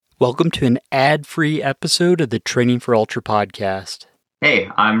Welcome to an ad-free episode of the Training for Ultra podcast. Hey,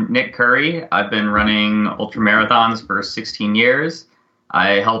 I'm Nick Curry. I've been running ultra marathons for 16 years.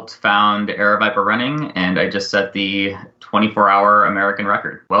 I helped found Aravaipa Running, and I just set the 24-hour American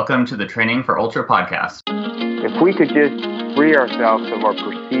record. Welcome to the Training for Ultra podcast. If we could just free ourselves of our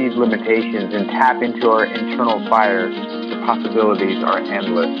perceived limitations and tap into our internal fire, the possibilities are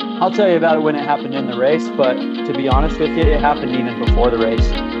endless. I'll tell you about it when it happened in the race, but to be honest with you, it happened even before the race.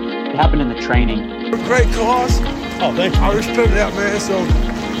 It happened in the training. Great cause. Oh, thank you. I respect that, man. So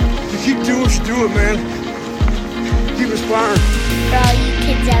you keep doing what you do it, man. Keep inspiring. For all you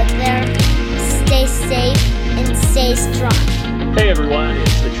kids out there, stay safe and stay strong. Hey everyone,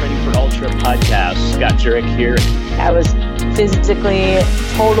 it's the Training for Ultra podcast. Scott Jurek here. I was physically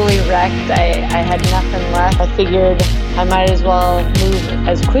totally wrecked. I had nothing left. I figured I might as well move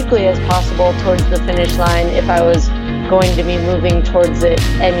as quickly as possible towards the finish line if I was going to be moving towards it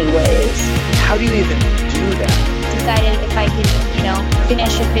anyways. How do you even do that? Decided if I could,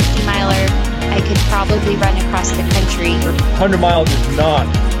 finish a 50-miler, I could probably run across the country. 100 miles is not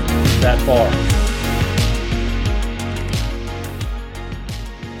that far.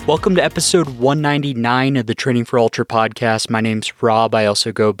 Welcome to episode 199 of the Training for Ultra podcast. My name's Rob. I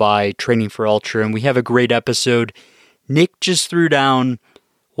also go by Training for Ultra, and we have a great episode. Nick just threw down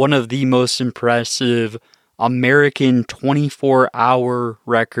one of the most impressive American 24-hour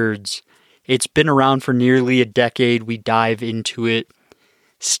records. It's been around for nearly a decade. We dive into it.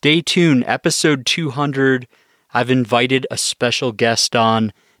 Stay tuned. Episode 200, I've invited a special guest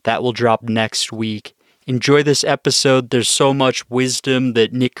on. That will drop next week. Enjoy this episode. There's so much wisdom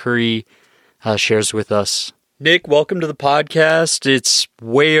that Nick Curry shares with us. Nick, welcome to the podcast. It's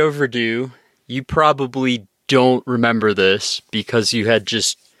way overdue. You probably don't remember this because you had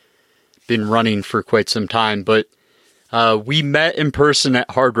just been running for quite some time, but we met in person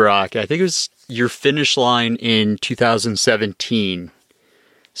at Hard Rock. I think it was your finish line in 2017.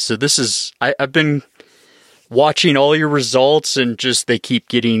 So this is, I've been watching all your results and just they keep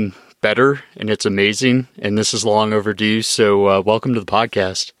getting better and it's amazing. And this is long overdue. So welcome to the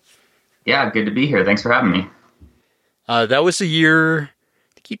podcast. Yeah, good to be here. Thanks for having me. That was the year, I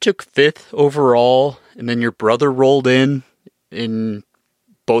think you took 5th overall, and then your brother rolled in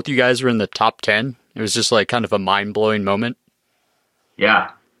both you guys were in the top 10. It was just like kind of a mind-blowing moment. Yeah.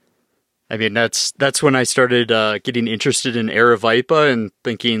 I mean, that's when I started getting interested in Aravaipa and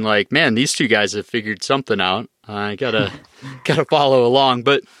thinking like, man, these two guys have figured something out. I gotta follow along.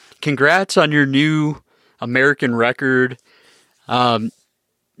 But congrats on your new American record.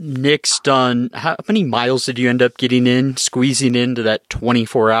 Nick's done, how many miles did you end up squeezing into that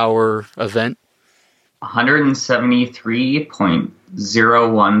 24-hour event?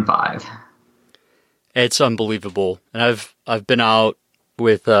 173.015. It's unbelievable. And I've been out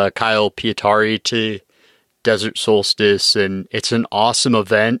with Kyle Pietari to Desert Solstice, and it's an awesome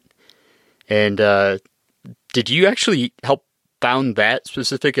event. And did you actually help found that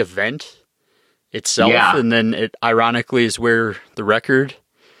specific event itself? Yeah. And then it ironically is where the record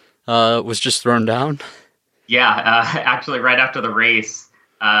was just thrown down? Yeah, actually right after the race,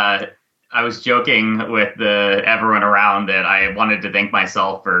 I was joking with everyone around that I wanted to thank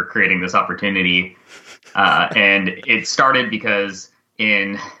myself for creating this opportunity. And it started because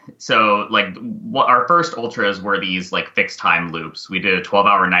our first ultras were these like fixed time loops. We did a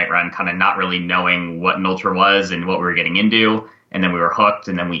 12-hour night run, kind of not really knowing what an ultra was and what we were getting into. And then we were hooked.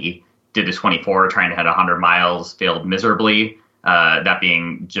 And then we did a 24, trying to hit 100 miles, failed miserably. That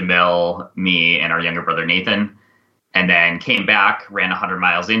being Jamil, me, and our younger brother, Nathan. And then came back, ran 100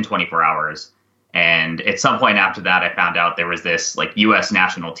 miles in 24 hours. And at some point after that, I found out there was this like U.S.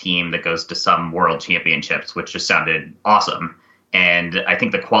 national team that goes to some world championships, which just sounded awesome. And I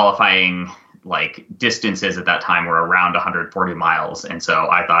think the qualifying like distances at that time were around 140 miles. And so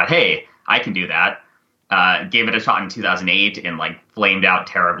I thought, hey, I can do that. Gave it a shot in 2008 and like flamed out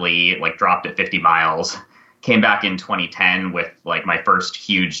terribly, like dropped at 50 miles. Came back in 2010 with like my first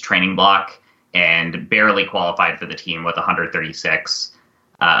huge training block and barely qualified for the team with 136.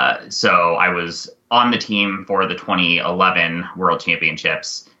 So I was on the team for the 2011 World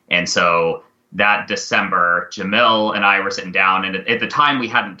Championships. And so that December, Jamil and I were sitting down, and at the time we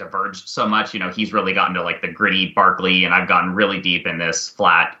hadn't diverged so much. He's really gotten to like the gritty Barkley, and I've gotten really deep in this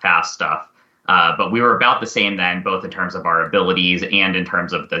flat, fast stuff. But we were about the same then, both in terms of our abilities and in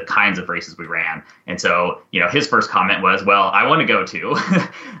terms of the kinds of races we ran. And so, his first comment was, well, I want to go to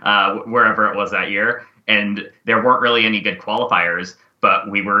wherever it was that year. And there weren't really any good qualifiers,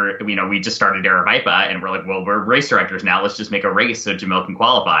 but we just started Aravaipa and we're like, well, we're race directors now. Let's just make a race so Jamil can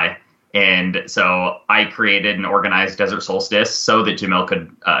qualify. And so I created and organized Desert Solstice so that Jamil could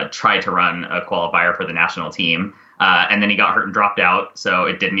try to run a qualifier for the national team. And then he got hurt and dropped out, so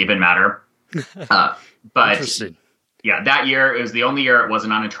it didn't even matter. But yeah, that year, it was the only year it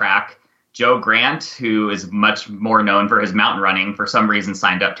wasn't on a track. Joe Grant, who is much more known for his mountain running, for some reason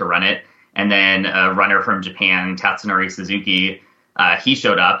signed up to run it. And then a runner from Japan, Tatsunori Suzuki, he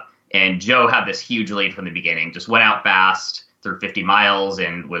showed up. And Joe had this huge lead from the beginning, just went out fast through 50 miles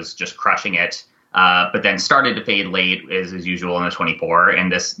and was just crushing it. But then started to fade late as usual in the 24.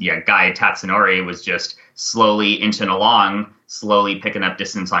 And this guy, Tatsunori, was just slowly inching along, slowly picking up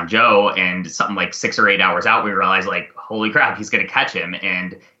distance on Joe. And something like 6 or 8 hours out, we realized, like, holy crap, he's going to catch him.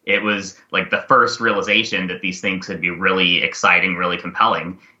 And it was like the first realization that these things could be really exciting, really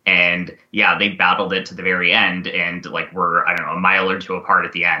compelling. And yeah, they battled it to the very end. And like, we're, I don't know, a mile or two apart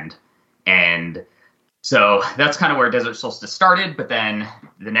at the end. And so that's kind of where Desert Solstice started. But then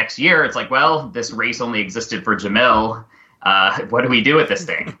the next year, it's like, well, this race only existed for Jamil. What do we do with this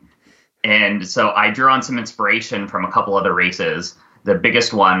thing? And so I drew on some inspiration from a couple other races. The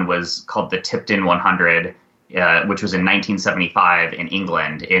biggest one was called the Tipton 100, which was in 1975 in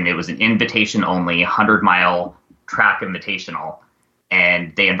England. And it was an invitation-only 100-mile track invitational.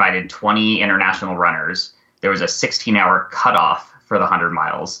 And they invited 20 international runners. There was a 16-hour cutoff for the 100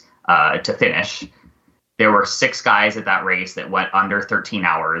 miles to finish. There were 6 guys at that race that went under 13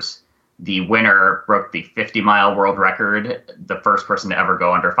 hours. The winner broke the 50-mile world record, the first person to ever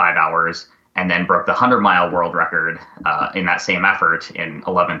go under 5 hours, and then broke the 100-mile world record in that same effort in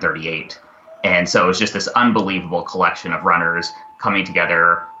 11:38. And so it was just this unbelievable collection of runners coming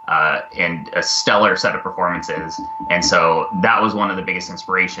together and a stellar set of performances. And so that was one of the biggest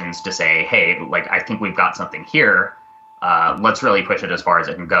inspirations to say, hey, like, I think we've got something here. Let's really push it as far as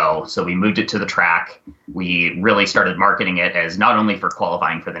it can go. So we moved it to the track. We really started marketing it as not only for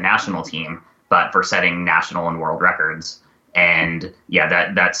qualifying for the national team, but for setting national and world records. And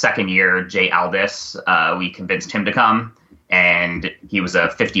yeah, that second year, Jay Aldis, we convinced him to come. And he was a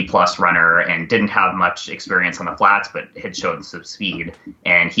 50-plus runner and didn't have much experience on the flats, but had shown some speed.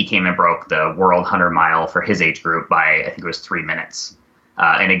 And he came and broke the world 100-mile for his age group by, I think it was 3 minutes.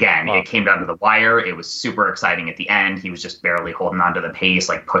 And again, It came down to the wire. It was super exciting at the end. He was just barely holding on to the pace,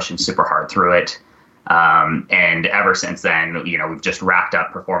 like pushing super hard through it. And ever since then, we've just racked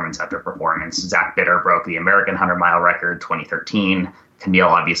up performance after performance. Zach Bitter broke the American 100-mile record 2013. Camille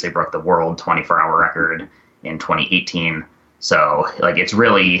obviously broke the world 24-hour record in 2018. So, like, it's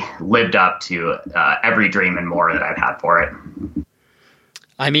really lived up to every dream and more that I've had for it.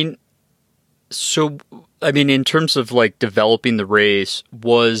 I mean, in terms of, like, developing the race,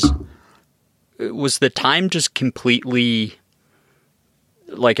 was the time just completely,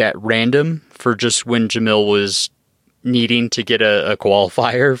 like, at random for just when Jamil was needing to get a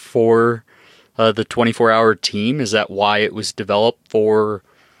qualifier for the 24-hour team? Is that why it was developed for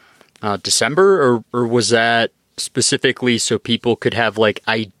December, or was that specifically so people could have, like,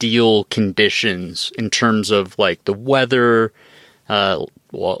 ideal conditions in terms of, like, the weather?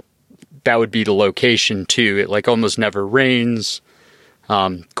 Well, that would be the location too. It, like, almost never rains,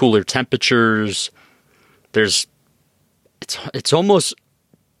 cooler temperatures. It's almost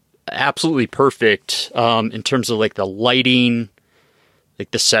absolutely perfect in terms of, like, the lighting, like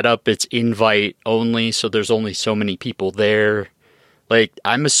the setup. It's invite only, so there's only so many people there. Like,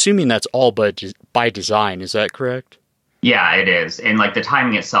 I'm assuming that's all by design. Is that correct? Yeah, it is. And, like, the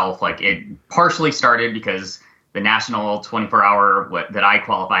timing itself, like, it partially started because the national 24-hour that I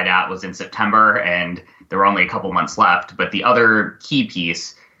qualified at was in September, and there were only a couple months left. But the other key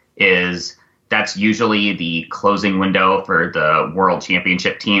piece is that's usually the closing window for the World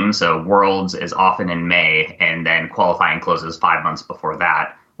Championship team. So Worlds is often in May, and then qualifying closes 5 months before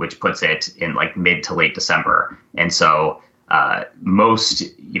that, which puts it in, like, mid to late December. And so most,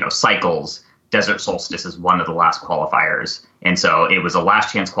 cycles, Desert Solstice is one of the last qualifiers. And so it was a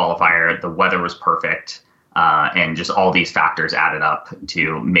last chance qualifier. The weather was perfect. And just all these factors added up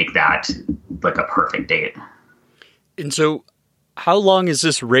to make that, like, a perfect date. And so how long has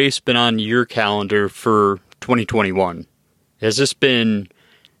this race been on your calendar for 2021? Has this been,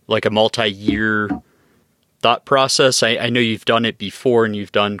 like, a multi-year thought process? I know you've done it before and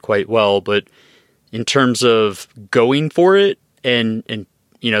you've done quite well, but in terms of going for it and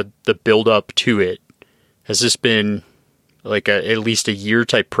the build up to it, has this been like at least a year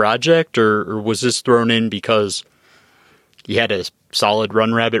type project, or was this thrown in because you had a solid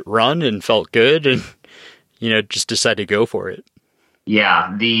Run Rabbit run and felt good and just decided to go for it?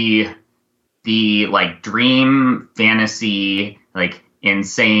 Yeah, the like dream fantasy, like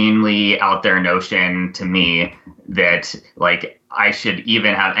insanely out there notion to me that like I should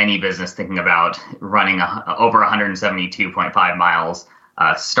even have any business thinking about running over 172.5 miles.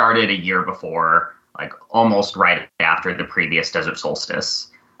 Started a year before, like almost right after the previous desert solstice.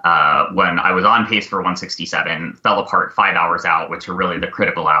 When I was on pace for 167, fell apart 5 hours out, which are really the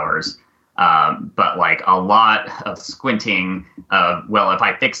critical hours. But like a lot of squinting of, well, if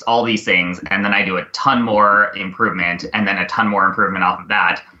I fix all these things and then I do a ton more improvement and then a ton more improvement off of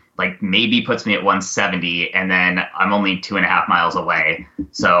that, like maybe puts me at 170 and then I'm only 2.5 miles away.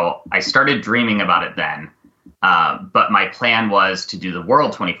 So I started dreaming about it then. But my plan was to do the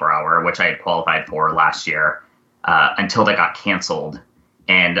World 24 Hour, which I had qualified for last year, until they got canceled.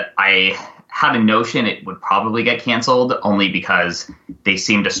 And I had a notion it would probably get canceled only because they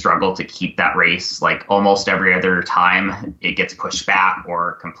seem to struggle to keep that race. Like almost every other time it gets pushed back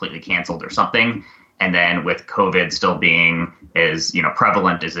or completely canceled or something. And then with COVID still being as,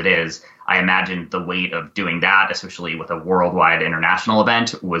 prevalent as it is, I imagined the weight of doing that, especially with a worldwide international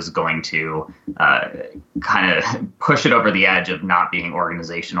event, was going to kind of push it over the edge of not being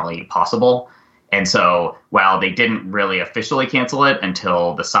organizationally possible. And so while they didn't really officially cancel it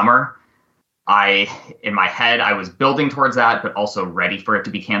until the summer, in my head, I was building towards that, but also ready for it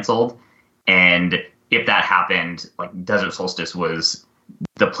to be canceled. And if that happened, like Desert Solstice was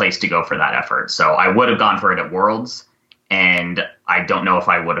the place to go for that effort. So I would have gone for it at Worlds. And I don't know if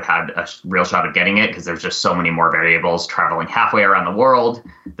I would have had a real shot of getting it because there's just so many more variables traveling halfway around the world.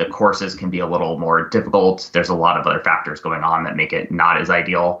 The courses can be a little more difficult. There's a lot of other factors going on that make it not as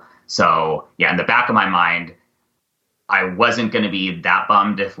ideal. So yeah, in the back of my mind, I wasn't going to be that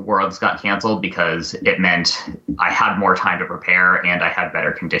bummed if Worlds got canceled because it meant I had more time to prepare and I had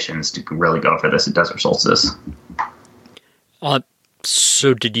better conditions to really go for this at Desert Solstice.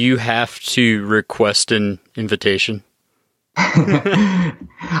 So did you have to request an invitation?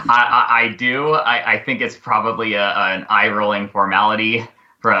 I do. I think it's probably an eye-rolling formality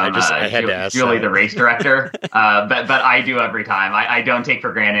from Julie, the race director. But I do every time. I don't take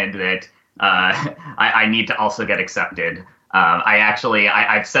for granted that I need to also get accepted.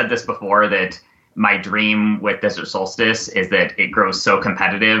 I've said this before that my dream with Desert Solstice is that it grows so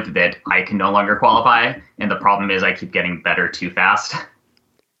competitive that I can no longer qualify. And the problem is I keep getting better too fast.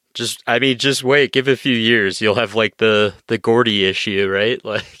 Just wait, give it a few years. You'll have like the Gordy issue, right?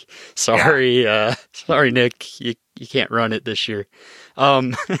 Like, sorry, Nick, you can't run it this year.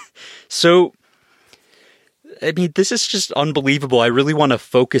 So, I mean, this is just unbelievable. I really want to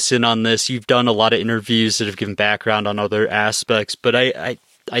focus in on this. You've done a lot of interviews that have given background on other aspects, but I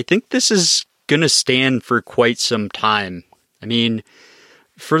think this is going to stand for quite some time. I mean,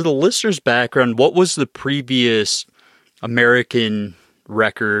 for the listeners' background, what was the previous American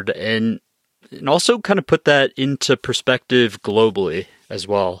record, and also kind of put that into perspective globally as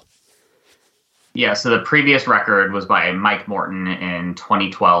well? Yeah, so the previous record was by Mike Morton in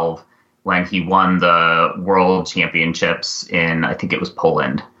 2012 when he won the World Championships in, I think it was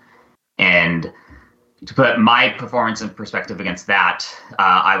Poland. And to put my performance in perspective against that,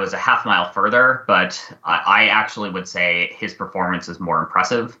 I was a half mile further, but I actually would say his performance is more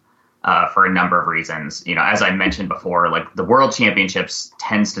impressive for a number of reasons. As I mentioned before, like the World Championships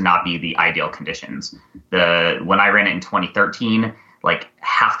tends to not be the ideal conditions. When I ran it in 2013, like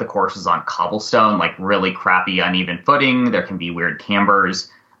half the course is on cobblestone, like really crappy, uneven footing. There can be weird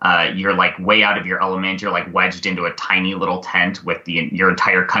cambers. You're like way out of your element. You're like wedged into a tiny little tent with your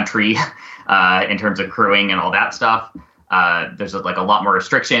entire country in terms of crewing and all that stuff. There's like a lot more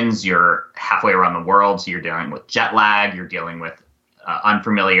restrictions. You're halfway around the world, so you're dealing with jet lag. You're dealing with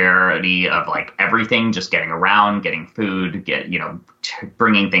unfamiliarity of like everything, just getting around, getting food,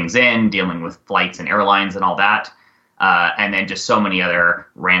 bringing things in, dealing with flights and airlines and all that. And then just so many other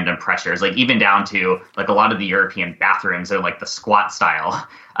random pressures, like even down to like a lot of the European bathrooms are like the squat style.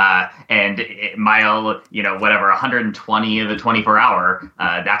 And mile, 120 of the 24 hour,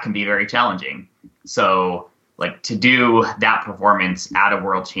 that can be very challenging. So like to do that performance at a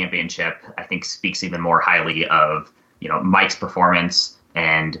world championship, I think speaks even more highly of, Mike's performance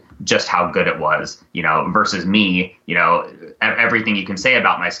and just how good it was, versus me, everything you can say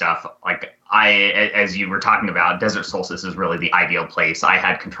about my stuff. Like as you were talking about, Desert Solstice is really the ideal place. I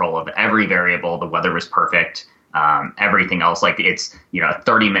had control of every variable. The weather was perfect. Everything else, like it's, a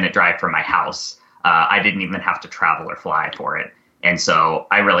 30-minute drive from my house. I didn't even have to travel or fly for it. And so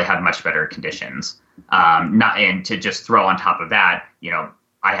I really had much better conditions. And to just throw on top of that,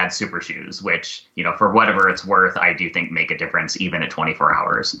 I had super shoes, which, for whatever it's worth, I do think make a difference even at 24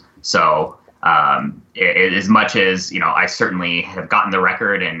 hours. So As much as, I certainly have gotten the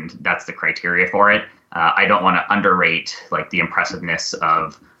record and that's the criteria for it, I don't want to underrate like the impressiveness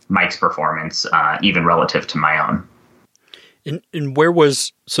of Mike's performance, even relative to my own. And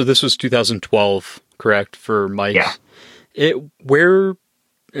so this was 2012, correct, for Mike? Yeah.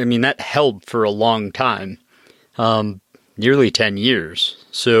 That held for a long time, nearly 10 years.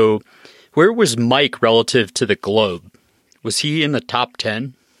 So where was Mike relative to the globe? Was he in the top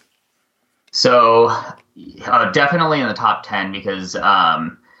 10? So definitely in the top 10 because,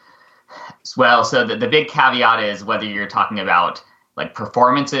 so the big caveat is whether you're talking about like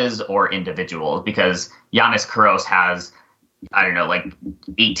performances or individuals, because Yiannis Kouros has, I don't know, like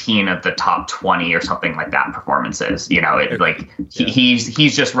 18 of the top 20 or something like that performances.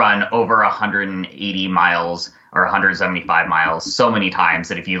 He's just run over 180 miles or 175 miles so many times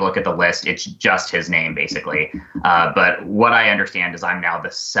that if you look at the list, it's just his name basically. But what I understand is I'm now the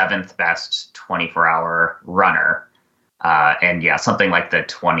 7th best 24-hour runner. And something like the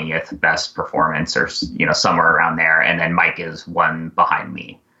 20th best performance or, somewhere around there. And then Mike is one behind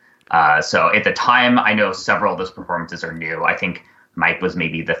me. So at the time, I know several of those performances are new. I think Mike was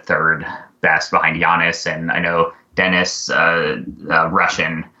maybe the 3rd best behind Yiannis. And I know Dennis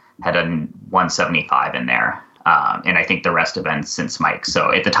Russian had a 175 in there. And I think the rest have been since Mike.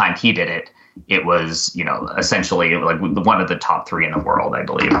 So at the time he did it, it was, essentially like one of the top 3 in the world, I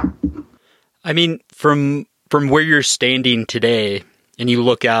believe. I mean, from where you're standing today and you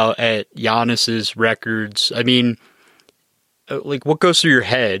look out at Giannis's records, I mean, like what goes through your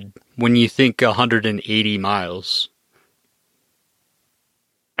head when you think 180 miles?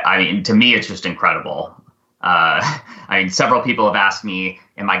 I mean, to me, it's just incredible. Several people have asked me,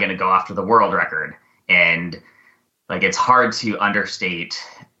 am I going to go after the world record? And like, it's hard to understate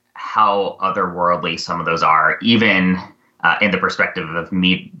how otherworldly some of those are, even in the perspective of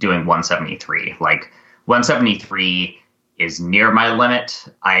me doing 173. Like 173 is near my limit.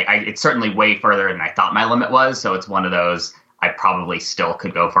 It's certainly way further than I thought my limit was. So it's one of those, I probably still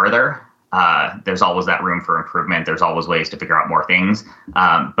could go further. There's always that room for improvement. There's always ways to figure out more things.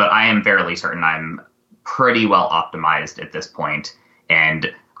 But I am fairly certain I'm pretty well optimized at this point,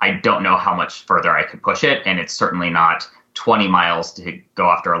 and I don't know how much further I could push it. And it's certainly not 20 miles to go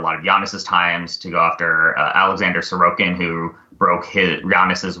after a lot of Giannis's times, to go after Alexander Sorokin, who broke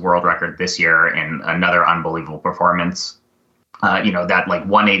Giannis's world record this year in another unbelievable performance. That like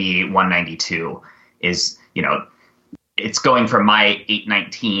 188, 192 is, it's going from my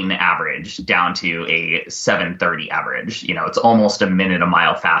 819 average down to a 730 average. It's almost a minute a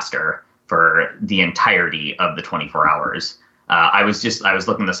mile faster for the entirety of the 24 hours. I was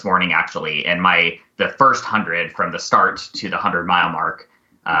looking this morning actually, and the first 100 from the start to the 100-mile mark,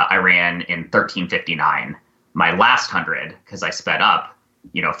 I ran in 13:59. My last 100, because I sped up,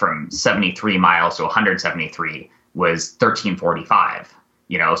 from 73 miles to 173, was 13:45.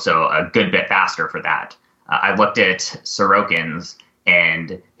 So a good bit faster for that. I looked at Sorokin's,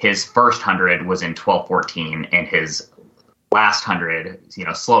 and his first 100 was in 12:14, and his last 100,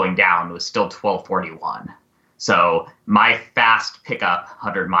 slowing down, was still 12:41. So my fast pickup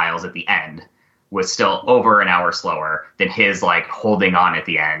 100 miles at the end was still over an hour slower than his like holding on at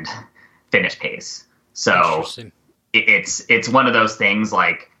the end finish pace. So it's one of those things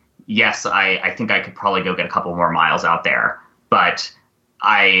like, yes, I think I could probably go get a couple more miles out there, but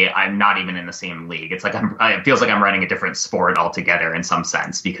I'm not even in the same league. It's like it feels like I'm running a different sport altogether in some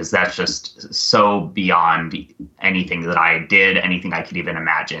sense, because that's just so beyond anything that I did, anything I could even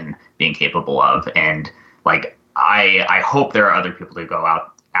imagine being capable of. And like, I hope there are other people who go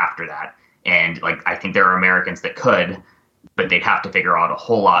out after that. And like, I think there are Americans that could, but they'd have to figure out a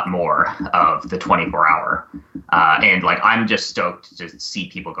whole lot more of the 24-hour. And like, I'm just stoked to see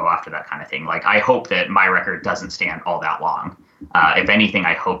people go after that kind of thing. Like, I hope that my record doesn't stand all that long. If anything,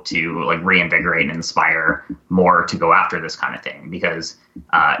 I hope to like reinvigorate and inspire more to go after this kind of thing, because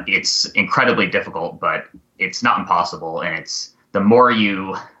it's incredibly difficult, but it's not impossible. And it's the more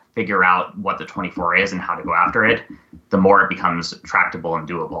you figure out what the 24 is and how to go after it, the more it becomes tractable and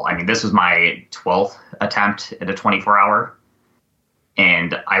doable. I mean, this was my 12th attempt at a 24-hour,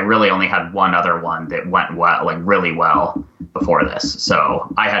 and I really only had one other one that went well, like really well before this.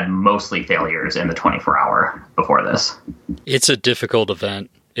 So I had mostly failures in the 24-hour before this. It's a difficult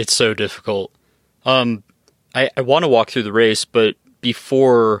event. It's so difficult. I want to walk through the race, but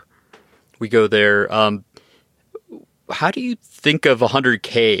before we go there, how do you think of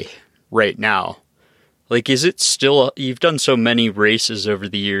 100K right now? Like, is it still, you've done so many races over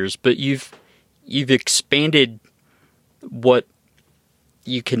the years, but you've expanded what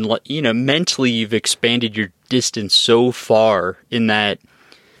you can, mentally you've expanded your distance so far in that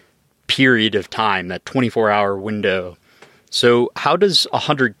period of time, that 24-hour window. So how does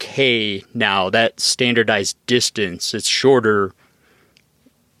 100K now, that standardized distance, it's shorter,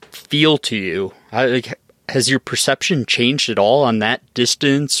 feel to you? Has your perception changed at all on that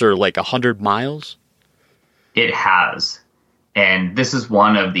distance or like 100 miles? It has. And this is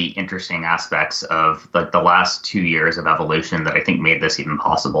one of the interesting aspects of like the last 2 years of evolution that I think made this even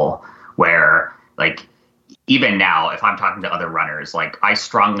possible, where like even now, if I'm talking to other runners, like I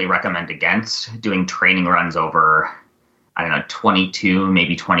strongly recommend against doing training runs over, I don't know, 22,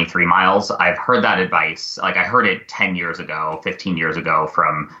 maybe 23 miles. I've heard that advice. Like I heard it 10 years ago, 15 years ago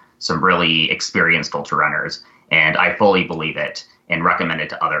from some really experienced ultra runners. And I fully believe it and recommend it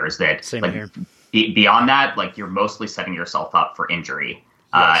to others that Same like, here. Beyond that, like you're mostly setting yourself up for injury.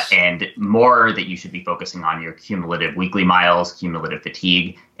 Yes. And more that you should be focusing on your cumulative weekly miles, cumulative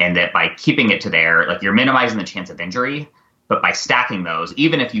fatigue, and that by keeping it to there, like you're minimizing the chance of injury. But by stacking those,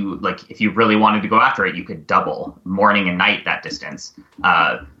 even if you really wanted to go after it, you could double morning and night that distance.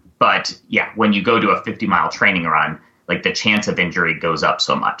 But yeah, when you go to a 50-mile training run, like the chance of injury goes up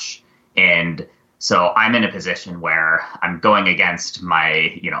so much. And so I'm in a position where I'm going against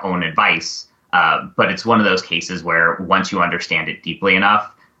my own advice. But it's one of those cases where once you understand it deeply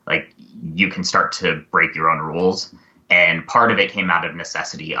enough, like you can start to break your own rules. And part of it came out of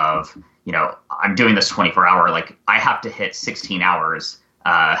necessity of, I'm doing this 24-hour, like I have to hit 16 hours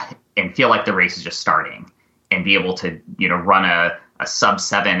and feel like the race is just starting and be able to, run a sub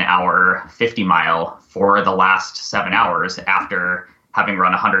 7-hour 50 mile for the last 7 hours after having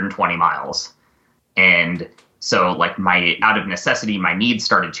run 120 miles. And so like out of necessity, my needs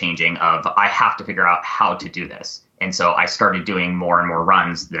started changing of I have to figure out how to do this. And so I started doing more and more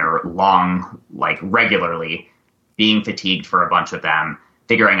runs that are long, like regularly, being fatigued for a bunch of them,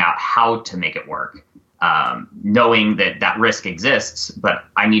 figuring out how to make it work, knowing that risk exists, but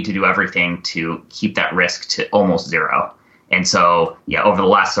I need to do everything to keep that risk to almost zero. And so, yeah, over the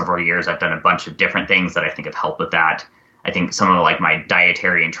last several years, I've done a bunch of different things that I think have helped with that. I think some of like my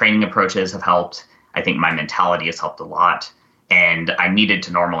dietary and training approaches have helped. I think my mentality has helped a lot, and I needed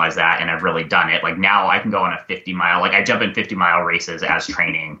to normalize that, and I've really done it. Like now I can go on a 50-mile, like I jump in 50-mile races as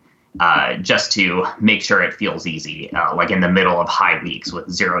training just to make sure it feels easy, like in the middle of high weeks with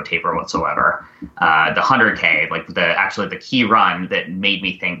zero taper whatsoever. The 100K, like the key run that made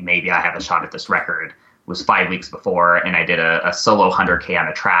me think maybe I have a shot at this record was 5 weeks before, and I did a solo 100K on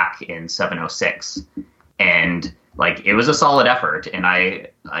a track in 7:06, and like it was a solid effort, and I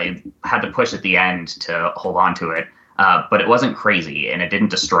had to push at the end to hold on to it, but it wasn't crazy, and it didn't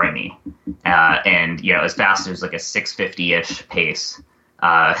destroy me. And as fast as like a 6:50-ish pace,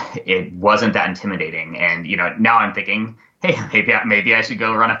 it wasn't that intimidating. And now I'm thinking, hey, maybe I should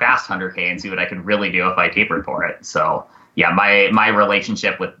go run a fast 100K and see what I could really do if I tapered for it. So yeah, my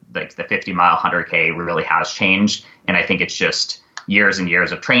relationship with like the 50-mile 100K really has changed, and I think it's just years and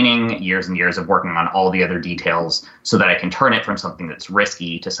years of training, years and years of working on all the other details so that I can turn it from something that's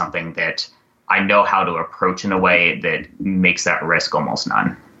risky to something that I know how to approach in a way that makes that risk almost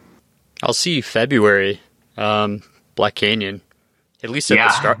none. I'll see you February, Black Canyon, at least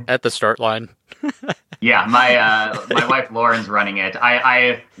at the start line. Yeah, my wife Lauren's running it.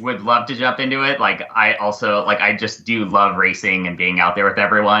 I would love to jump into it. Like I also I just do love racing and being out there with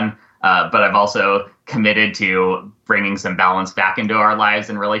everyone. But I've also committed to bringing some balance back into our lives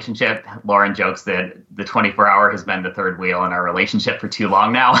and relationship. Lauren jokes that the 24-hour has been the third wheel in our relationship for too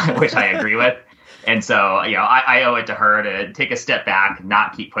long now, which I agree with. And so, I owe it to her to take a step back,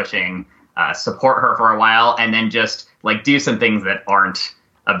 not keep pushing, support her for a while, and then just like do some things that aren't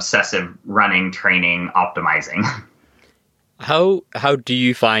obsessive running, training, optimizing. How do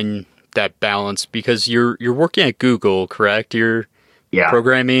you find that balance? Because you're working at Google, correct? You're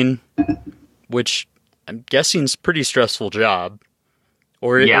programming, which I'm guessing is a pretty stressful job,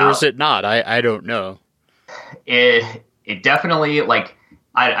 or is it not? I don't know. It definitely, like,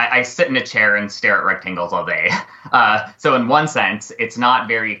 I sit in a chair and stare at rectangles all day. So in one sense, it's not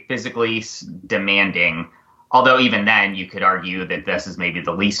very physically demanding. Although even then, you could argue that this is maybe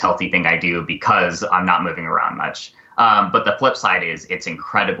the least healthy thing I do because I'm not moving around much. But the flip side is it's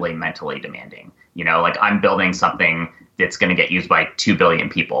incredibly mentally demanding. Like I'm building something that's going to get used by 2 billion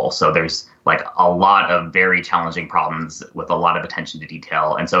people. So there's like a lot of very challenging problems with a lot of attention to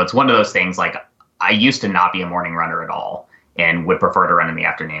detail. And so it's one of those things, like I used to not be a morning runner at all and would prefer to run in the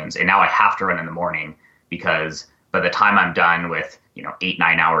afternoons. And now I have to run in the morning because by the time I'm done with, 8-9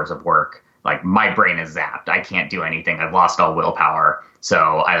 hours of work, like my brain is zapped. I can't do anything. I've lost all willpower.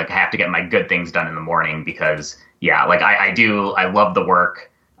 So I have to get my good things done in the morning because I love the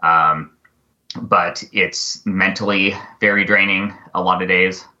work. But it's mentally very draining a lot of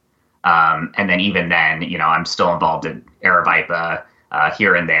days. And then even then, I'm still involved in Aravaipa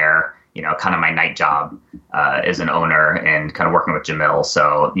here and there, kind of my night job as an owner and kind of working with Jamil.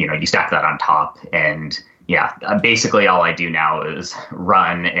 So, you stack that on top. And yeah, basically all I do now is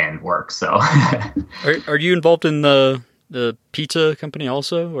run and work. So Are you involved in the pizza company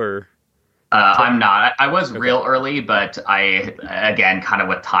also, or? I'm not. I was real early, but again, kind of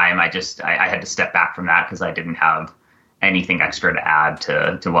with time, I had to step back from that because I didn't have anything extra to add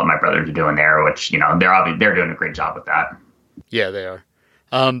to what my brothers are doing there, which, they're doing a great job with that. Yeah, they are.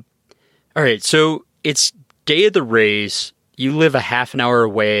 All right. So it's day of the race. You live a half an hour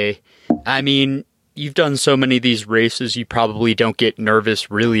away. I mean, you've done so many of these races, you probably don't get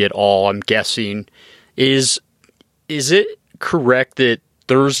nervous really at all, I'm guessing. Is it correct that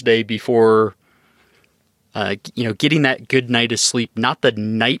Thursday before, getting that good night of sleep, not the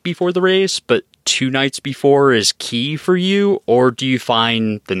night before the race, but 2 nights before is key for you? Or do you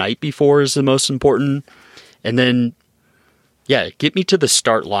find the night before is the most important? And then, get me to the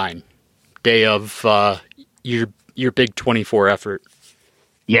start line, day of your big 24 effort.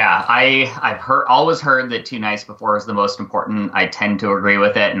 Yeah, I've always heard that 2 nights before is the most important. I tend to agree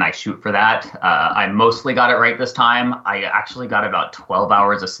with it, and I shoot for that. I mostly got it right this time. I actually got about 12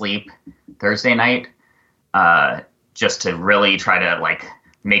 hours of sleep Thursday night, just to really try to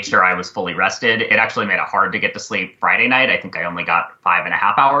make sure I was fully rested. It actually made it hard to get to sleep Friday night. I think I only got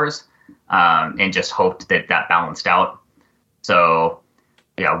 5.5 hours, and just hoped that balanced out. So,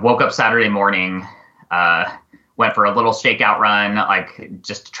 woke up Saturday morning, went for a little shakeout run,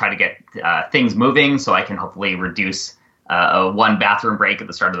 just to try to get things moving so I can hopefully reduce a 1 bathroom break at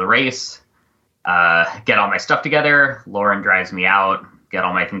the start of the race, get all my stuff together. Lauren drives me out, get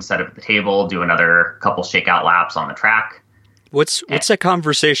all my things set up at the table, do another couple shakeout laps on the track. What's that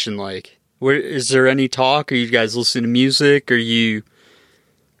conversation like? Is there any talk? Are you guys listening to music? Are you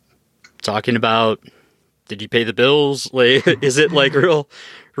talking about, did you pay the bills? Is it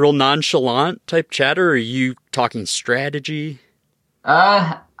real nonchalant type chatter? Or are you talking strategy?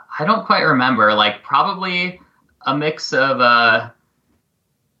 I don't quite remember. Probably a mix of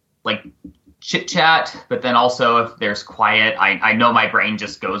chit chat, but then also if there's quiet, I know my brain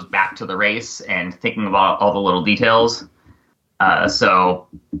just goes back to the race and thinking about all the little details. So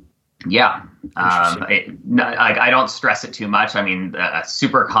yeah, I don't stress it too much. I mean, a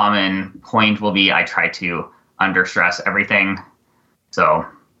super common point will be I try to under stress everything. So.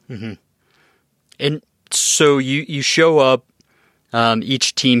 Mm-hmm. And so you show up,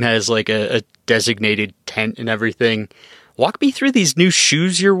 each team has a designated tent and everything. Walk me through these new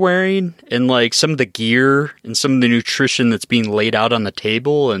shoes you're wearing and some of the gear and some of the nutrition that's being laid out on the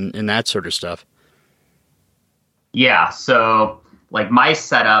table and that sort of stuff. Yeah. So my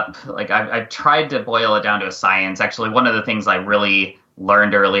setup, I've tried to boil it down to a science. Actually, one of the things I really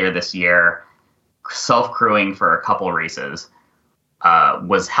learned earlier this year, self-crewing for a couple races,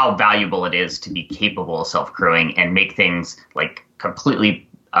 was how valuable it is to be capable of self-crewing and make things completely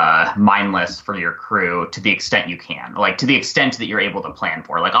mindless for your crew to the extent you can, to the extent that you're able to plan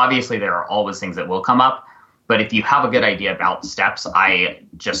for. Obviously there are always things that will come up, but if you have a good idea about steps, I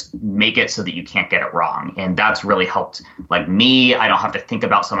just make it so that you can't get it wrong. And that's really helped me. I don't have to think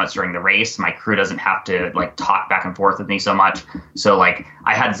about so much during the race. My crew doesn't have to talk back and forth with me so much. So I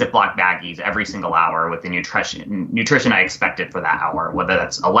had Ziploc baggies every single hour with the nutrition I expected for that hour, whether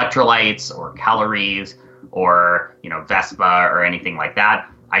that's electrolytes or calories or, Vespa or anything like that.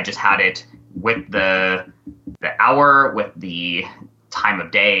 I just had it with the hour, with the time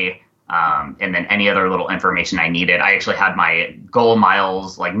of day, and then any other little information I needed. I actually had my goal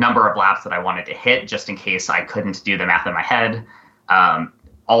miles, number of laps that I wanted to hit, just in case I couldn't do the math in my head,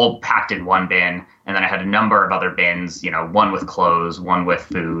 all packed in one bin. And then I had a number of other bins, one with clothes, one with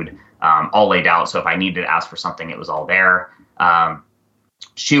food, all laid out. So if I needed to ask for something, it was all there.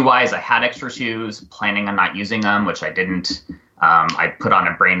 Shoe-wise, I had extra shoes, planning on not using them, which I didn't. I put on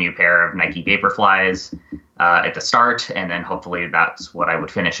a brand new pair of Nike Vaporflies at the start, and then hopefully that's what I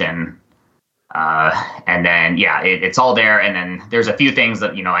would finish in. And then, it's all there. And then there's a few things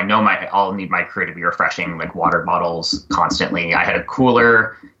that, I know I'll need my crew to be refreshing, water bottles constantly. I had a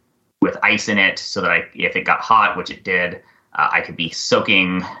cooler with ice in it so that if it got hot, which it did, I could be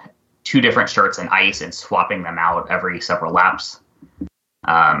soaking 2 different shirts in ice and swapping them out every several laps.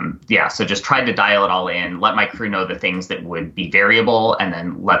 So just tried to dial it all in, let my crew know the things that would be variable, and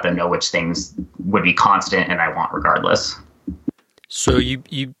then let them know which things would be constant and I want regardless. So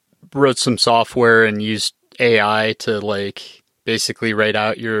you wrote some software and used AI to basically write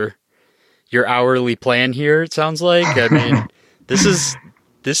out your hourly plan here, it sounds like. I mean, this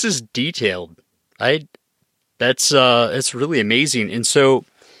is detailed. It's really amazing. And so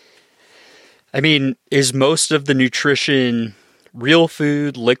I mean, is most of the nutrition real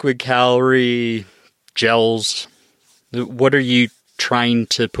food, liquid calorie, gels? What are you trying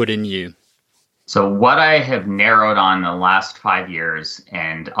to put in you? So what I have narrowed on the last 5 years,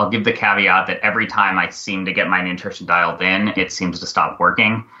 and I'll give the caveat that every time I seem to get my nutrition dialed in, it seems to stop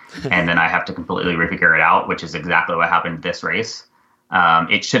working. And then I have to completely refigure it out, which is exactly what happened this race.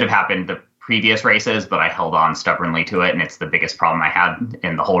 It should have happened the previous races, but I held on stubbornly to it, and it's the biggest problem I had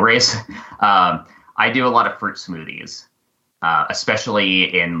in the whole race. I do a lot of fruit smoothies,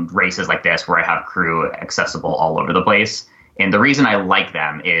 especially in races like this where I have crew accessible all over the place. And the reason I like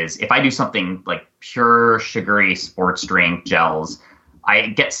them is if I do something like pure sugary sports drink gels, I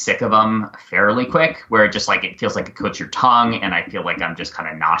get sick of them fairly quick, where it just like it feels like it coats your tongue, and I feel like I'm just kind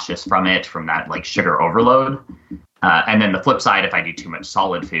of nauseous from that like sugar overload. And then the flip side, if I do too much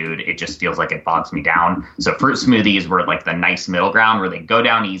solid food, it just feels like it bogs me down. So fruit smoothies were like the nice middle ground where they go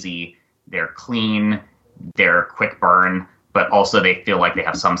down easy, they're clean, they're quick burn, but also they feel like they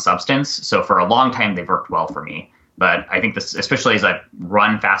have some substance. So for a long time, they've worked well for me. But I think this, especially as I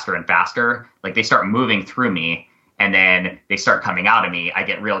run faster and faster, like they start moving through me and then they start coming out of me. I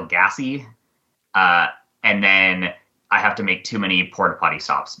get real gassy. And then I have to make too many porta potty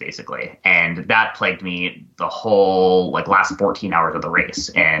stops, basically. And that plagued me the whole like last 14 hours of the race.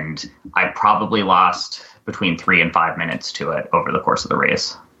 And I probably lost between 3 and 5 minutes to it over the course of the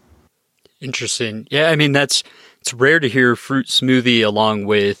race. Interesting. Yeah, I mean, it's rare to hear fruit smoothie along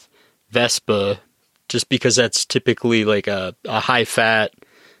with Vespa, just because that's typically like a high fat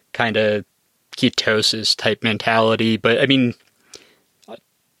kind of ketosis type mentality. But I mean,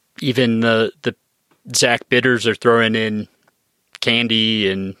 even the Zach bitters are throwing in candy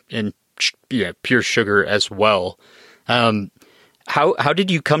and pure sugar as well. How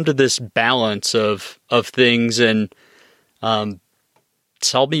did you come to this balance of things? And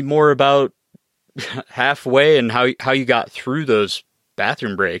tell me more about halfway and how you got through those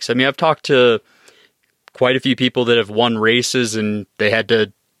bathroom breaks. I mean, I've talked to quite a few people that have won races and they had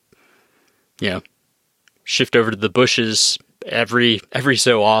to, shift over to the bushes every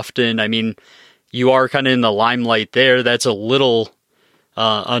so often. I mean, you are kind of in the limelight there. That's a little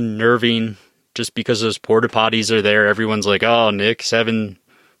unnerving just because those porta potties are there. Everyone's like, oh, Nick's having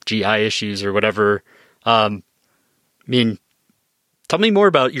GI issues or whatever. I mean, tell me more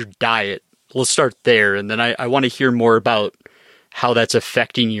about your diet. We'll start there. And then I want to hear more about how that's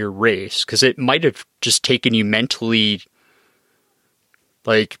affecting your race, because it might have just taken you mentally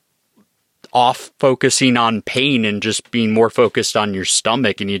like off focusing on pain and just being more focused on your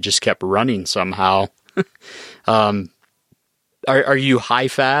stomach, and you just kept running somehow. Are you high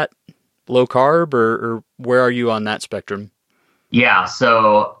fat, low carb, or where are you on that spectrum? Yeah,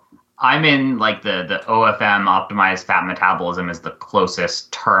 so I'm in like the OFM, optimized fat metabolism, is the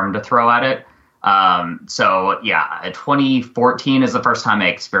closest term to throw at it. 2014 is the first time I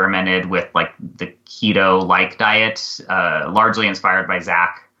experimented with like the keto-like diet, largely inspired by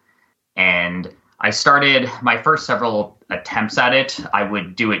Zach. And I started my first several attempts at it. I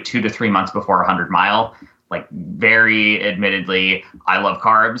would do it 2 to 3 months before 100 mile. Like, very admittedly, I love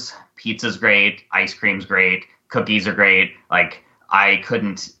carbs. Pizza's great. Ice cream's great. Cookies are great. Like, I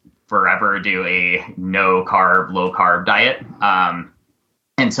couldn't forever do a no carb, low carb diet.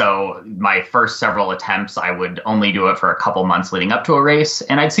 And so my first several attempts, I would only do it for a couple months leading up to a race,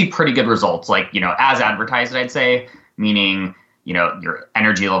 and I'd see pretty good results, like, as advertised, I'd say, meaning, your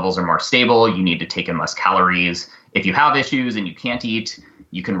energy levels are more stable. You need to take in less calories. If you have issues and you can't eat,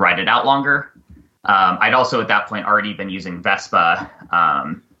 you can ride it out longer. I'd also at that point already been using Vespa,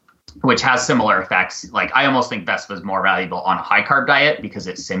 which has similar effects. Like, I almost think Vespa is more valuable on a high carb diet because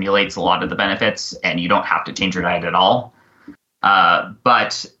it simulates a lot of the benefits and you don't have to change your diet at all.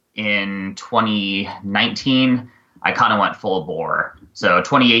 But in 2019, I kind of went full bore. So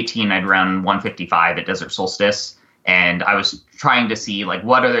 2018, I'd run 155 at Desert Solstice, and I was trying to see like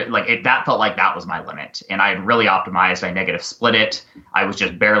what other, like that felt like that was my limit. And I had really optimized. I negative split it. I was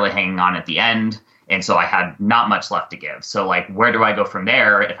just barely hanging on at the end. And so I had not much left to give. So like, where do I go from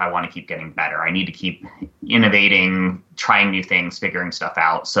there if I want to keep getting better? I need to keep innovating, trying new things, figuring stuff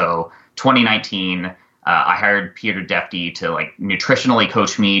out. So 2019, I hired Peter Defty to like nutritionally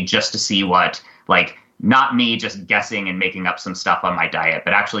coach me just to see what, like, not me just guessing and making up some stuff on my diet,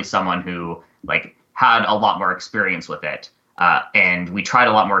 but actually someone who like had a lot more experience with it. And we tried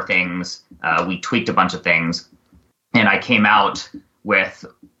a lot more things. We tweaked a bunch of things, and I came out with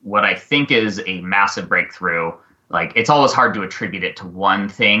what I think is a massive breakthrough. Like, it's always hard to attribute it to one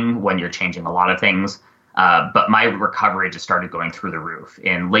thing when you're changing a lot of things. But my recovery just started going through the roof.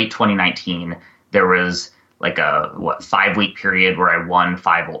 In late 2019, there was like a 5-week period where I won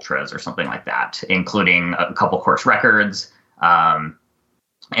 5 ultras or something like that, including a couple course records.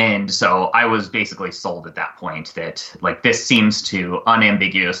 And so I was basically sold at that point that like this seems to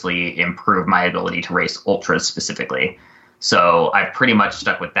unambiguously improve my ability to race ultras specifically. So I've pretty much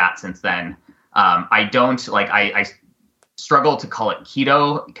stuck with that since then. I don't like I struggle to call it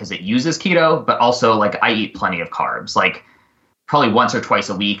keto because it uses keto, but also like I eat plenty of carbs. Like probably once or twice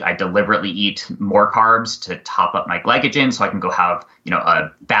a week, I deliberately eat more carbs to top up my glycogen so I can go have, a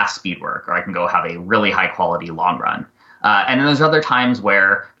fast speed work, or I can go have a really high quality long run. And then there's other times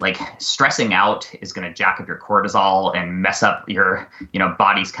where like stressing out is going to jack up your cortisol and mess up your,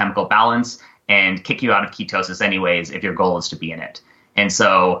 body's chemical balance and kick you out of ketosis anyways, if your goal is to be in it. And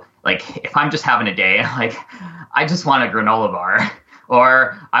so like, if I'm just having a day, like I just want a granola bar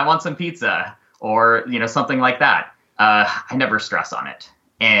or I want some pizza or, something like that. I never stress on it.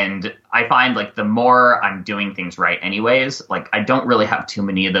 And I find like the more I'm doing things right anyways, like I don't really have too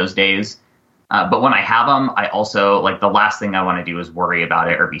many of those days. But when I have them, I also like the last thing I want to do is worry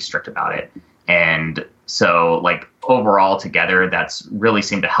about it or be strict about it. And so like overall together, that's really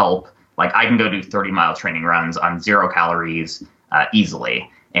seemed to help. Like I can go do 30-mile training runs on 0 calories easily.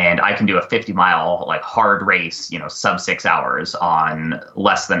 And I can do a 50-mile like hard race, sub 6 hours on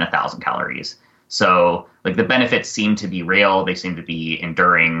less than 1,000 calories. So like the benefits seem to be real. They seem to be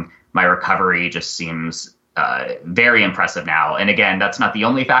enduring. My recovery just seems very impressive now. And again, that's not the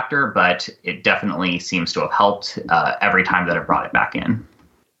only factor, but it definitely seems to have helped every time that I've brought it back in.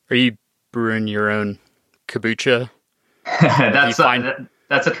 Are you brewing your own kombucha? That's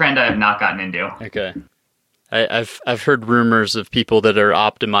a trend I have not gotten into. Okay. I've heard rumors of people that are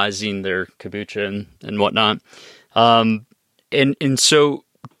optimizing their kombucha and whatnot. And so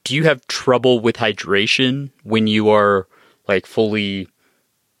do you have trouble with hydration when you are like fully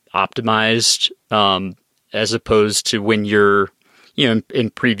optimized? As opposed to when you're, in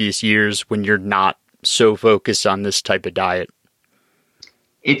previous years when you're not so focused on this type of diet?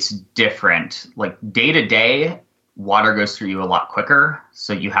 It's different. Like day to day, water goes through you a lot quicker.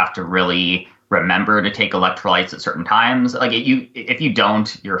 So you have to really remember to take electrolytes at certain times. Like if you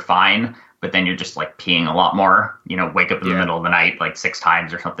don't, you're fine. But then you're just like peeing a lot more, wake up in the middle of the night, like 6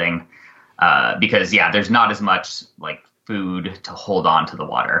 times or something. Because there's not as much like food to hold on to the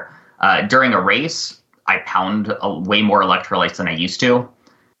water. During a race, I pound way more electrolytes than I used to.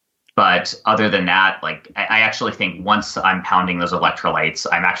 But other than that, like I actually think once I'm pounding those electrolytes,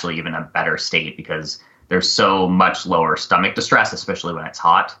 I'm actually even in a better state because there's so much lower stomach distress, especially when it's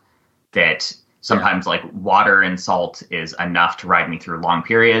hot, that sometimes like water and salt is enough to ride me through long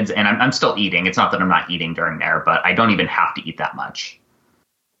periods. And I'm still eating. It's not that I'm not eating during there, but I don't even have to eat that much.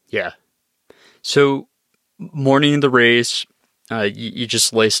 Yeah. So morning of the race, you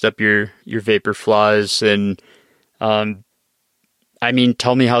just laced up your Vaporflies and,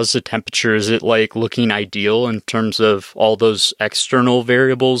 tell me, how's the temperature? Is it like looking ideal in terms of all those external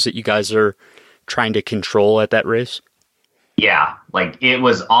variables that you guys are trying to control at that race? Yeah, like it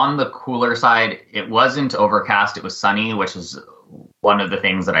was on the cooler side. It wasn't overcast. It was sunny, which is one of the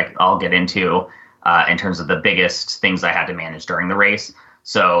things that I'll get into in terms of the biggest things I had to manage during the race.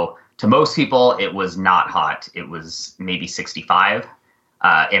 So to most people, it was not hot. It was maybe 65.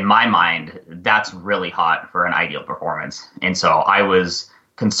 In my mind, that's really hot for an ideal performance. And so I was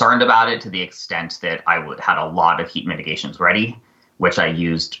concerned about it to the extent that I had a lot of heat mitigations ready, which I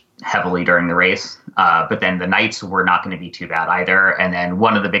used heavily during the race. But then the nights were not going to be too bad either. And then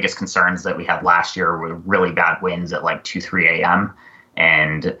one of the biggest concerns that we had last year were really bad winds at like 2-3 a.m.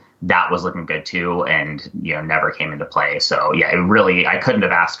 And that was looking good too, and never came into play. So I couldn't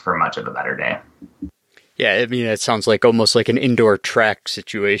have asked for much of a better day. Yeah, it sounds like almost like an indoor track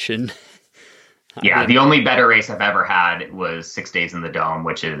situation. Yeah, the only better race I've ever had was 6 Days in the Dome,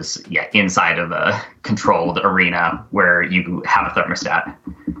 which is inside of a controlled arena where you have a thermostat.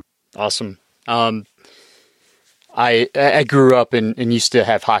 Awesome. I grew up and used to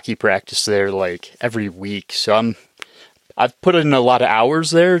have hockey practice there like every week, so I've put in a lot of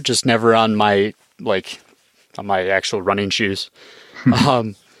hours there, just never on my actual running shoes.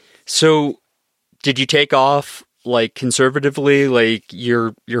 So did you take off like conservatively, like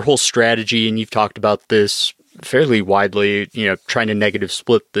your whole strategy? And you've talked about this fairly widely, trying to negative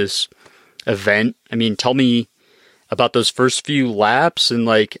split this event. Tell me about those first few laps and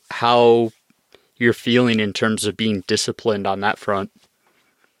like how you're feeling in terms of being disciplined on that front.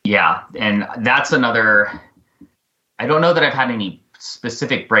 Yeah. And that's I don't know that I've had any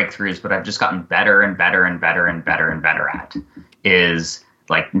specific breakthroughs, but I've just gotten better and better and better and better and better at is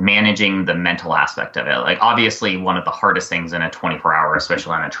like managing the mental aspect of it. Like obviously one of the hardest things in a 24-hour,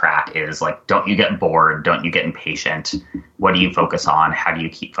 especially on a track, is like, don't you get bored? Don't you get impatient? What do you focus on? How do you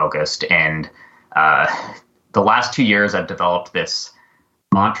keep focused? And the last 2 years I've developed this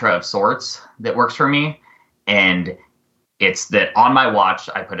mantra of sorts that works for me. And it's that on my watch,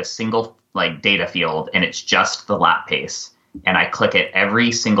 I put a single like data field and it's just the lap pace. And I click it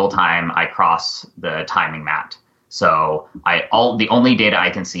every single time I cross the timing mat. So the only data I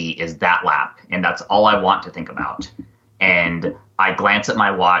can see is that lap, and that's all I want to think about. And I glance at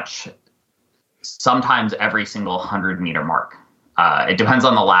my watch sometimes every single 100-meter mark. It depends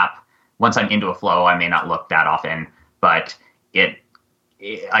on the lap. Once I'm into a flow, I may not look that often, but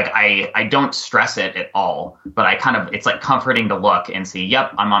I don't stress it at all, but it's like comforting to look and see,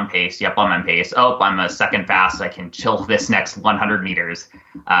 yep, I'm on pace. Yep, I'm on pace. Oh, I'm a second fast. I can chill this next 100 meters.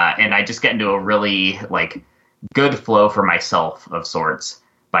 And I just get into a really like good flow for myself of sorts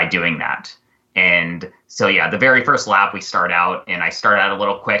by doing that. And so, yeah, the very first lap we start out, and I start out a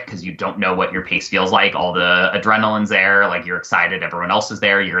little quick because you don't know what your pace feels like. All the adrenaline's there, like you're excited. Everyone else is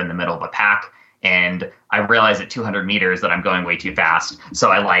there. You're in the middle of a pack. And I realize at 200 meters that I'm going way too fast. So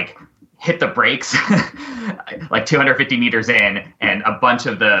I like hit the brakes like 250 meters in, and a bunch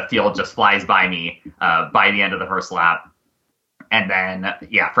of the field just flies by me by the end of the first lap. And then,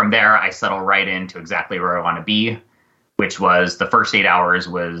 yeah, from there, I settle right into exactly where I want to be, which was the first 8 hours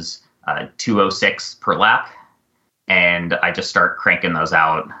was 2:06 per lap. And I just start cranking those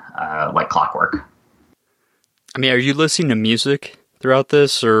out like clockwork. I mean, are you listening to music throughout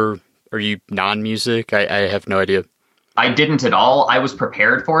this, or are you non-music? I have no idea. I didn't at all. I was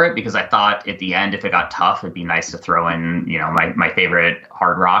prepared for it because I thought at the end, if it got tough, it'd be nice to throw in, my favorite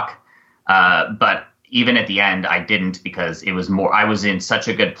hard rock. But even at the end, I didn't, because it was more, I was in such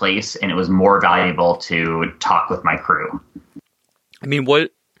a good place and it was more valuable to talk with my crew. I mean,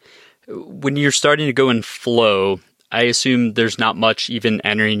 when you're starting to go in flow, I assume there's not much even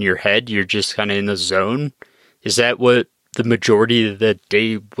entering your head. You're just kind of in the zone. Is that what the majority of the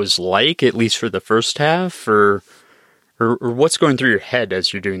day was like, at least for the first half, or what's going through your head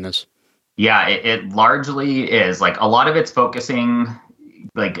as you're doing this? Yeah, it largely is. Like a lot of it's focusing,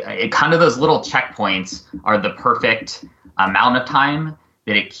 like it kind of those little checkpoints are the perfect amount of time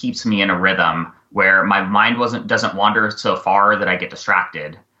that it keeps me in a rhythm where my mind doesn't wander so far that I get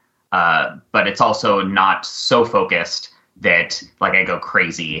distracted. But it's also not so focused that like I go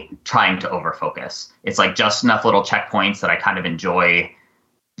crazy trying to overfocus. It's like just enough little checkpoints that I kind of enjoy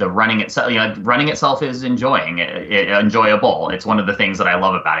the running itself. Running itself is enjoyable. It's one of the things that I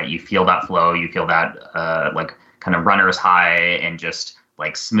love about it. You feel that flow, you feel that like kind of runner's high and just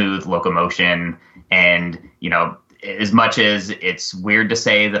like smooth locomotion. And, as much as it's weird to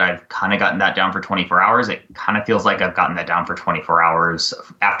say that I've kind of gotten that down for 24 hours, it kind of feels like I've gotten that down for 24 hours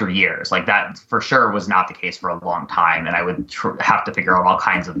after years. Like that for sure was not the case for a long time. And I would have to figure out all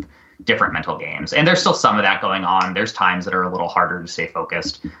kinds of different mental games. And there's still some of that going on. There's times that are a little harder to stay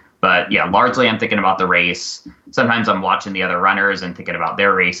focused. But yeah, largely I'm thinking about the race. Sometimes I'm watching the other runners and thinking about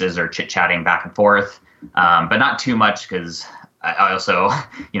their races or chit-chatting back and forth. But not too much, because I also,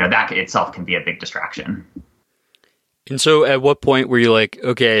 that itself can be a big distraction. And so at what point were you like,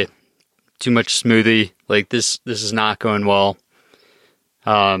 okay, too much smoothie, like this is not going well?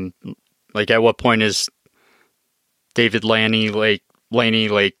 Like at what point is David Laney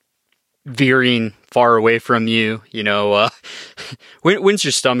veering far away from you? When's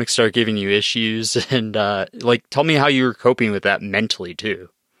your stomach start giving you issues? And tell me how you were coping with that mentally too.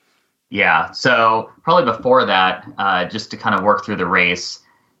 Yeah, so probably before that, just to kind of work through the race,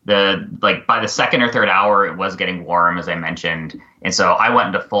 by the second or third hour, it was getting warm, as I mentioned. And so I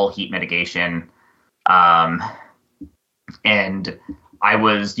went into full heat mitigation. And I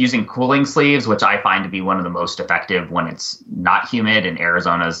was using cooling sleeves, which I find to be one of the most effective when it's not humid, and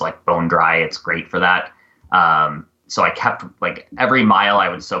Arizona's like bone dry. It's great for that. So I kept every mile I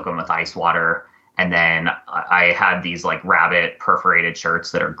would soak them with ice water. And then I had these rabbit perforated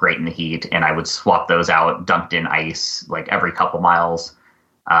shirts that are great in the heat, and I would swap those out, dunked in ice every couple miles.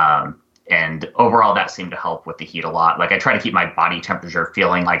 And overall, that seemed to help with the heat a lot. I try to keep my body temperature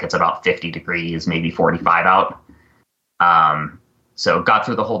feeling like it's about 50 degrees, maybe 45 out. So got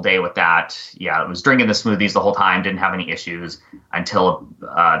through the whole day with that. Yeah, I was drinking the smoothies the whole time, didn't have any issues until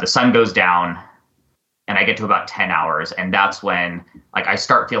the sun goes down and I get to about 10 hours. And that's when I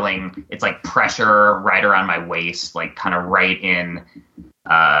start feeling it's pressure right around my waist, kind of right in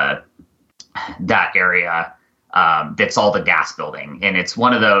that area. That's all the gas building. And it's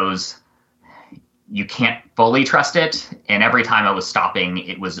one of those, you can't fully trust it. And every time I was stopping,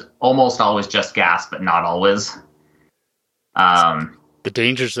 it was almost always just gas, but not always. The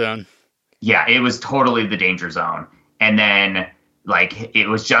danger zone. Yeah, it was totally the danger zone. And then, like, it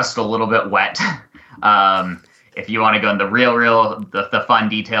was just a little bit wet. If you want to go in the fun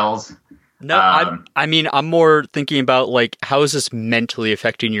details. No, I mean, I'm more thinking about, like, how is this mentally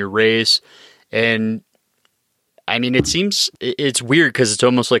affecting your race? And, I mean, it's weird because it's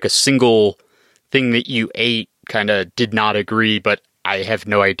almost like a single thing that you ate kind of did not agree, but I have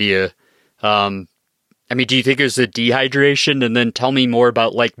no idea. I mean, do you think it was the dehydration? And then tell me more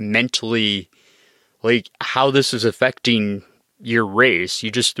about, like, mentally, like, how this is affecting your race.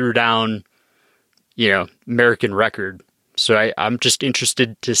 You just threw down, American record. So I'm just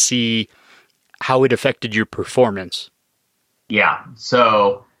interested to see how it affected your performance. Yeah.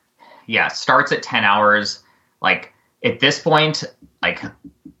 So, yeah, starts at 10 hours. Like, at this point, like,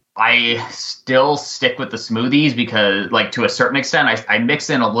 I still stick with the smoothies because, like, to a certain extent, I mix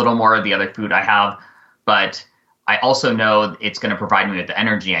in a little more of the other food I have, but I also know it's going to provide me with the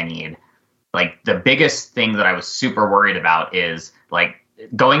energy I need. Like, the biggest thing that I was super worried about is, like,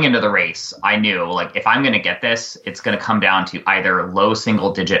 going into the race, I knew, like, if I'm going to get this, it's going to come down to either low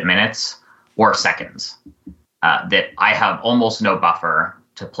single-digit minutes or seconds. That I have almost no buffer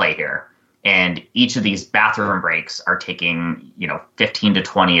to play here. And each of these bathroom breaks are taking, 15 to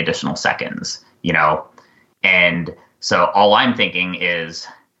 20 additional seconds, And so all I'm thinking is,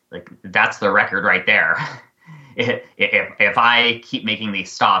 like, that's the record right there. If I keep making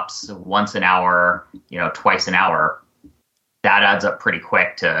these stops once an hour, twice an hour, that adds up pretty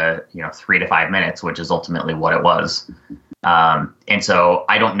quick to, 3 to 5 minutes, which is ultimately what it was. And so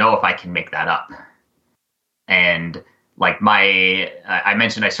I don't know if I can make that up. And like I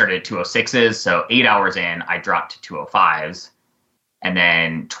mentioned I started at 206s, so 8 hours in, I dropped to 205s. And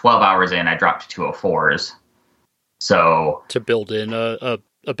then 12 hours in, I dropped to 204s. So to build in a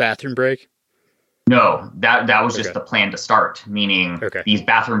bathroom break? No, that was just the plan to start, meaning these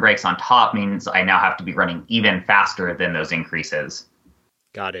bathroom breaks on top means I now have to be running even faster than those increases.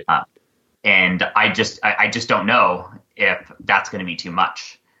 Got it. And I just don't know if that's going to be too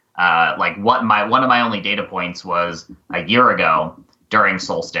much. Like one of my only data points was a year ago during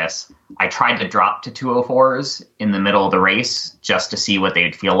Solstice, I tried to drop to 204s in the middle of the race just to see what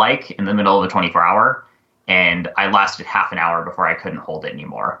they'd feel like in the middle of the 24-hour. And I lasted half an hour before I couldn't hold it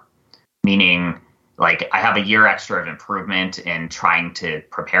anymore. Meaning, like, I have a year extra of improvement in trying to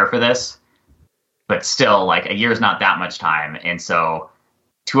prepare for this. But still, like, a year's not that much time. And so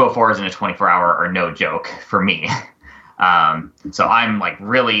 204s in a 24-hour are no joke for me. So I'm like,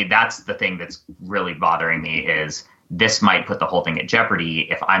 really, that's the thing that's really bothering me is this might put the whole thing at jeopardy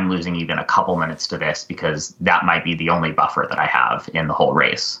if I'm losing even a couple minutes to this, because that might be the only buffer that I have in the whole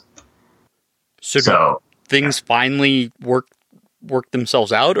race. So things finally work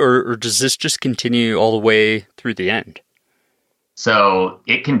themselves out, or does this just continue all the way through the end? So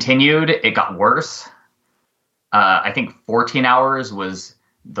it continued. It got worse. I think 14 hours was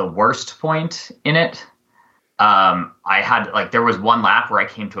the worst point in it. I had, like, there was one lap where I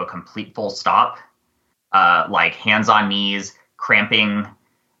came to a complete full stop, like hands on knees, cramping,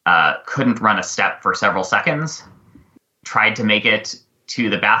 couldn't run a step for several seconds, tried to make it to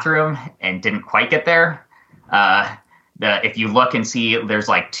the bathroom and didn't quite get there. If you look and see, there's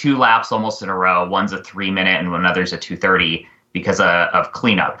like 2 laps almost in a row. One's a 3-minute and another's a 2:30 because of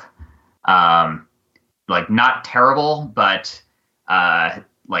cleanup. Like, not terrible, but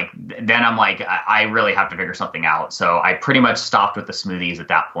then I'm like, I really have to figure something out. So I pretty much stopped with the smoothies at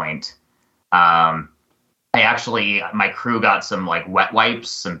that point. My crew got some like wet wipes,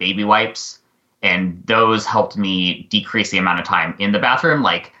 some baby wipes, and those helped me decrease the amount of time in the bathroom.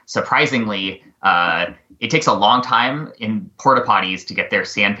 Like, surprisingly, it takes a long time in porta potties to get their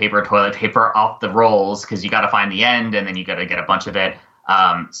sandpaper, toilet paper off the rolls, because you got to find the end and then you got to get a bunch of it.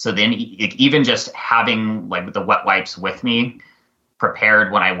 So then even just having like the wet wipes with me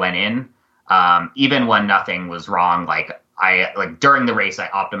prepared when I went in, even when nothing was wrong, during the race, I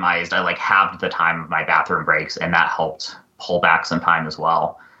optimized, I halved the time of my bathroom breaks, and that helped pull back some time as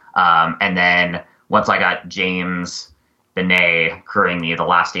well. And then once I got James Benet crewing me the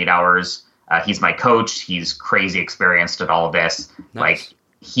last 8 hours, he's my coach. He's crazy experienced at all of this. Nice.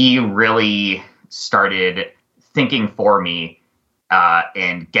 He really started thinking for me,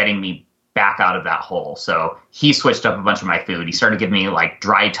 and getting me back out of that hole. So he switched up a bunch of my food. He started giving me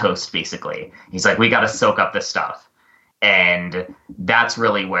dry toast, basically. He's like, we got to soak up this stuff. And that's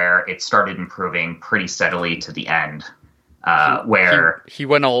really where it started improving pretty steadily to the end, where he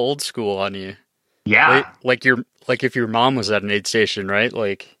went all old school on you. Yeah. Like if your mom was at an aid station, right?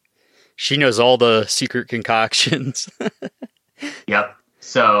 Like, she knows all the secret concoctions. Yep.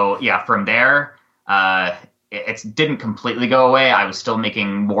 So yeah, from there, it didn't completely go away. I was still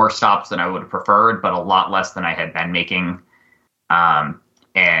making more stops than I would have preferred, but a lot less than I had been making.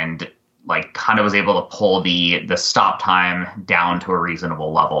 And like kind of was able to pull the stop time down to a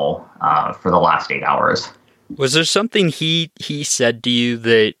reasonable level for the last 8 hours. Was there something he said to you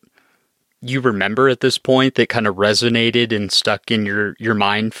that you remember at this point that kind of resonated and stuck in your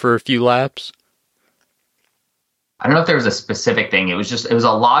mind for a few laps? I don't know if there was a specific thing. It was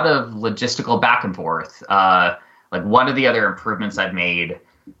a lot of logistical back and forth. Like one of the other improvements I've made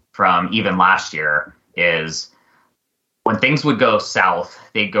from even last year is when things would go south,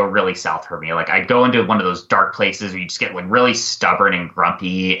 they'd go really south for me. Like I'd go into one of those dark places where you just get like really stubborn and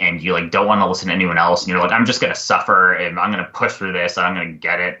grumpy and you like don't want to listen to anyone else. And you're like, I'm just going to suffer and I'm going to push through this and I'm going to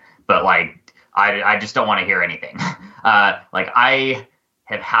get it. But like, I just don't want to hear anything. Like I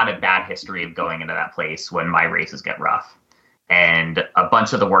have had a bad history of going into that place when my races get rough. And a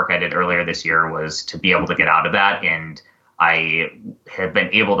bunch of the work I did earlier this year was to be able to get out of that. And I have been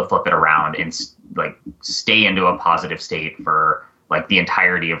able to flip it around and like stay into a positive state for like the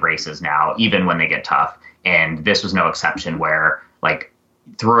entirety of races now, even when they get tough. And this was no exception where like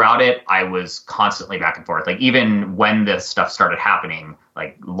throughout it, I was constantly back and forth. Like even when this stuff started happening,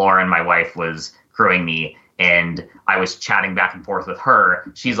 like Lauren, my wife, was crewing me and I was chatting back and forth with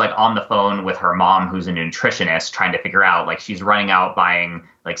her. She's like on the phone with her mom, who's a nutritionist, trying to figure out, like she's running out buying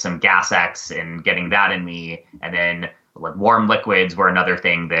like some Gas X and getting that in me. And then like warm liquids were another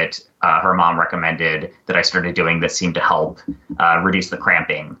thing that her mom recommended that I started doing that seemed to help reduce the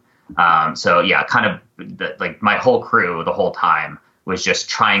cramping. So yeah, kind of like my whole crew the whole time was just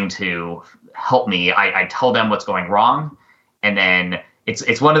trying to help me. I tell them what's going wrong. And then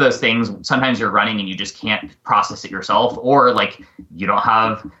it's one of those things, sometimes you're running and you just can't process it yourself, or like you don't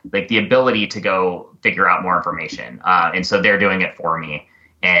have like the ability to go figure out more information. And so they're doing it for me.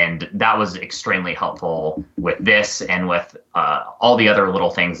 And that was extremely helpful with this and with all the other little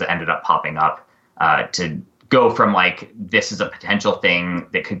things that ended up popping up to go from like, this is a potential thing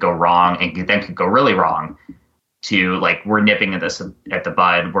that could go wrong and then could go really wrong, to like, we're nipping at this at the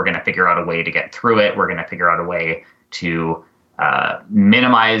bud. We're going to figure out a way to get through it. We're going to figure out a way to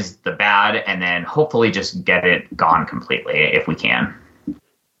minimize the bad and then hopefully just get it gone completely if we can.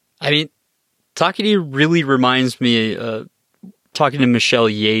 I mean, talking to you really reminds me talking to Michelle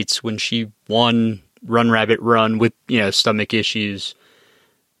Yates when she won Run Rabbit Run with, stomach issues.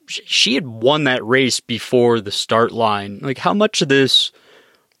 She had won that race before the start line. Like, how much of this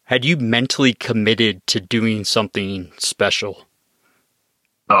had you mentally committed to doing something special?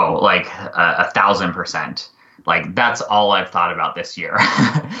 Oh, like 1,000%. Like, that's all I've thought about this year.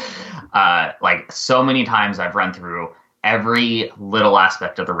 Like, so many times I've run through every little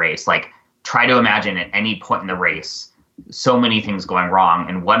aspect of the race. Like, try to imagine at any point in the race, so many things going wrong.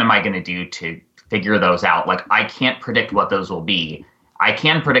 And what am I going to do to figure those out? Like, I can't predict what those will be. I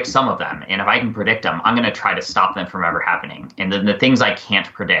can predict some of them. And if I can predict them, I'm going to try to stop them from ever happening. And then the things I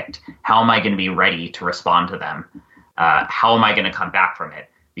can't predict, how am I going to be ready to respond to them? How am I going to come back from it?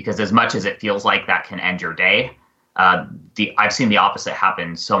 Because as much as it feels like that can end your day, I've seen the opposite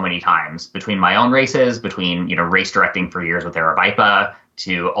happen so many times between my own races, between, race directing for years with Aravaipa,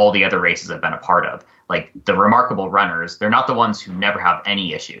 to all the other races I've been a part of. Like, the remarkable runners, they're not the ones who never have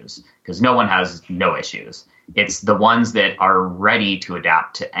any issues, because no one has no issues. It's the ones that are ready to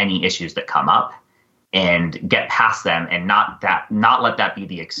adapt to any issues that come up and get past them, and not let that be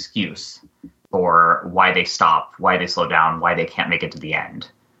the excuse for why they stop, why they slow down, why they can't make it to the end.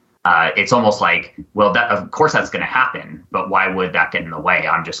 It's almost like, well, that, of course that's going to happen, but why would that get in the way?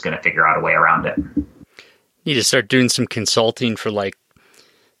 I'm just going to figure out a way around it. Need to start doing some consulting for like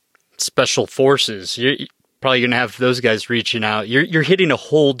special forces. You're probably going to have those guys reaching out. You're hitting a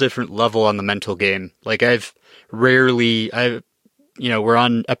whole different level on the mental game. Like we're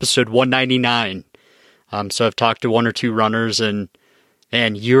on episode 199. So I've talked to one or two runners and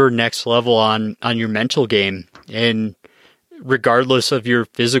you're next level on your mental game. And regardless of your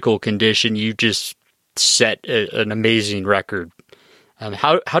physical condition, you just set an amazing record.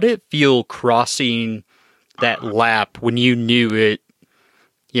 How did it feel crossing that lap when you knew it,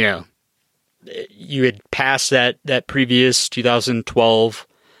 you had passed that previous 2012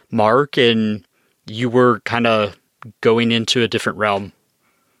 mark and you were kind of going into a different realm?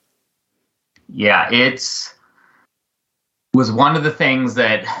 Yeah, it was one of the things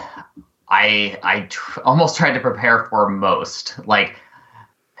that I almost tried to prepare for most. Like,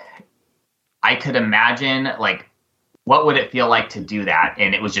 I could imagine, like, what would it feel like to do that?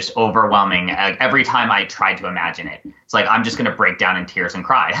 And it was just overwhelming. Every time I tried to imagine it, it's like, I'm just going to break down in tears and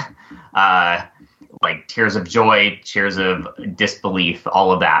cry. Like tears of joy, tears of disbelief,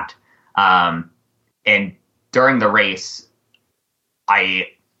 all of that. And during the race,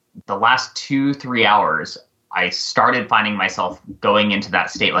 the last 2-3 hours, I started finding myself going into that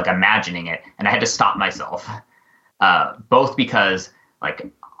state, like imagining it, and I had to stop myself. Both because,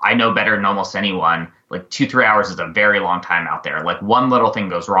 like, I know better than almost anyone, like 2-3 hours is a very long time out there. Like, one little thing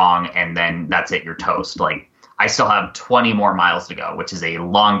goes wrong and then that's it, you're toast. Like, I still have 20 more miles to go, which is a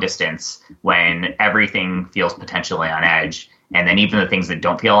long distance when everything feels potentially on edge. And then even the things that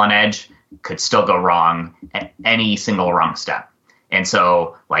don't feel on edge could still go wrong at any single wrong step. And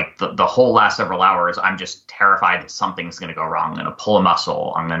so, like, the whole last several hours, I'm just terrified that something's going to go wrong. I'm going to pull a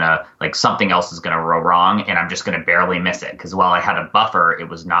muscle. I'm going to, like, something else is going to go wrong, and I'm just going to barely miss it. Because while I had a buffer, it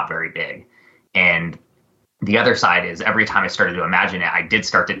was not very big. And the other side is every time I started to imagine it, I did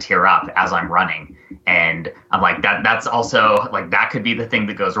start to tear up as I'm running. And I'm like, that's also, like, that could be the thing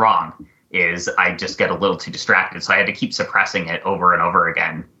that goes wrong, is I just get a little too distracted. So I had to keep suppressing it over and over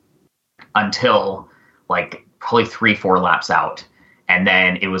again until, like, probably 3-4 laps out. And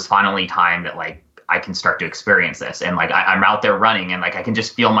then it was finally time that, like, I can start to experience this. And, like, I'm out there running, and, like, I can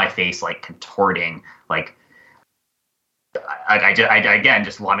just feel my face, like, contorting. Like, I again,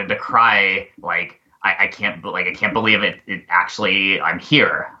 just wanted to cry. Like, I can't believe it actually, I'm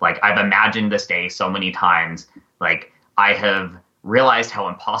here. Like, I've imagined this day so many times. Like, I have realized how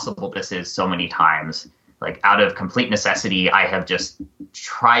impossible this is so many times. Like, out of complete necessity, I have just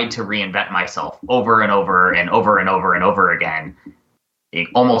tried to reinvent myself over and over and over and over and over again.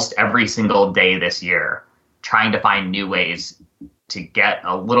 Almost every single day this year, trying to find new ways to get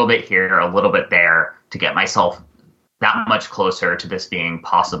a little bit here, a little bit there, to get myself that much closer to this being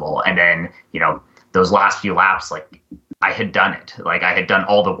possible. And then, you know, those last few laps, like, I had done it. Like, I had done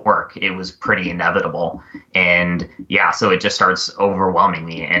all the work. It was pretty inevitable. And yeah, so it just starts overwhelming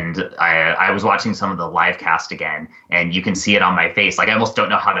me. And I was watching some of the live cast again, and you can see it on my face. Like, I almost don't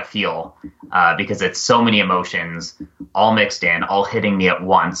know how to feel because it's so many emotions all mixed in, all hitting me at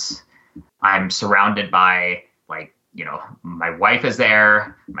once. I'm surrounded by, like, you know, my wife is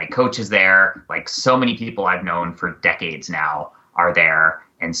there, my coach is there, like, so many people I've known for decades now are there.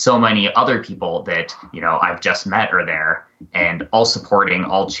 And so many other people that, you know, I've just met are there, and all supporting,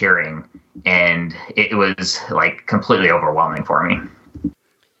 all cheering. And it was, like, completely overwhelming for me.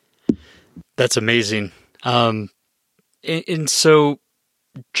 That's amazing. And so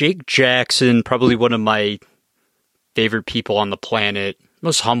Jake Jackson, probably one of my favorite people on the planet,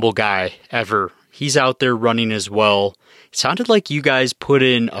 most humble guy ever. He's out there running as well. It sounded like you guys put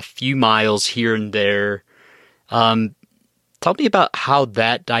in a few miles here and there. Tell me about how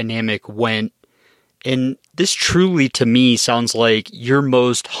that dynamic went. And this truly, to me, sounds like your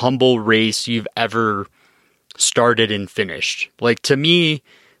most humble race you've ever started and finished. Like, to me,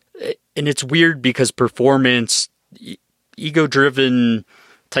 and it's weird because performance, ego-driven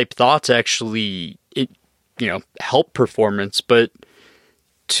type thoughts actually, help performance, but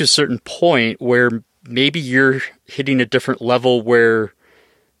to a certain point where maybe you're hitting a different level where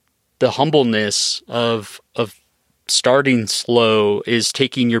the humbleness of starting slow is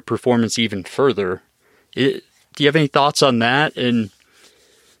taking your performance even further. Do you have any thoughts on that? And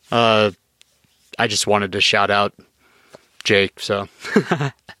I just wanted to shout out Jake. So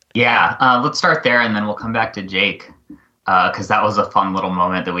yeah, let's start there, and then we'll come back to Jake because that was a fun little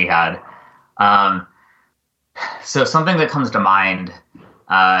moment that we had. So something that comes to mind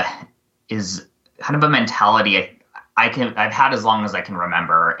is kind of a mentality I've had as long as I can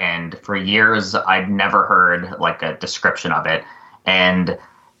remember, and for years I'd never heard, like, a description of it. And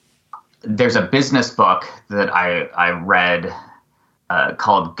there's a business book that I read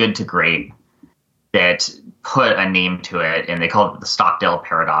called Good to Great that put a name to it, and they called it the Stockdale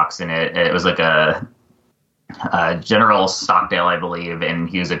Paradox. And it was like a General Stockdale, I believe, and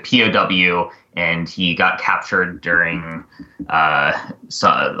he was a POW, and he got captured during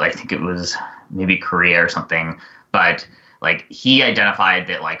I think it was maybe Korea or something. But, like, he identified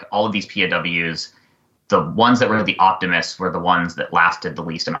that, like, all of these POWs, the ones that were the optimists were the ones that lasted the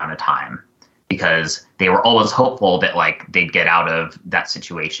least amount of time, because they were always hopeful that, like, they'd get out of that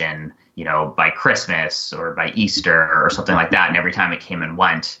situation, you know, by Christmas or by Easter or something like that. And every time it came and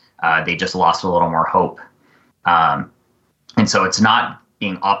went, they just lost a little more hope. And so it's not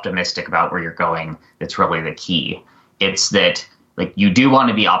being optimistic about where you're going that's really the key. It's that, like, you do want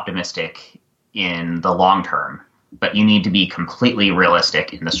to be optimistic in the long term, but you need to be completely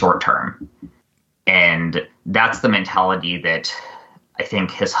realistic in the short term. And that's the mentality that I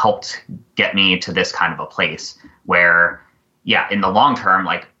think has helped get me to this kind of a place where, yeah, in the long term,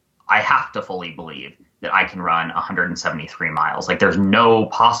 like, I have to fully believe that I can run 173 miles. Like there's no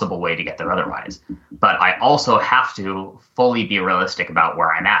possible way to get there otherwise. But I also have to fully be realistic about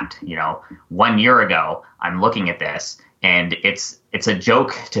where I'm at. 1 year ago, I'm looking at this and it's a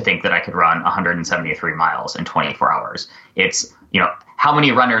joke to think that I could run 173 miles in 24 hours. It's, how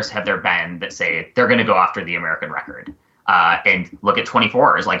many runners have there been that say they're going to go after the American record? And look at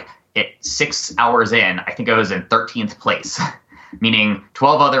 24 hours, like 6 hours in, I think I was in 13th place, meaning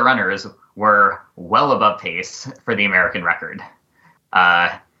 12 other runners were well above pace for the American record.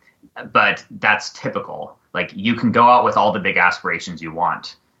 But that's typical. Like you can go out with all the big aspirations you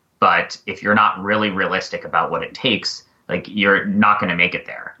want, but if you're not really realistic about what it takes, like you're not going to make it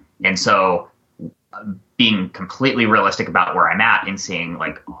there. And so being completely realistic about where I'm at and seeing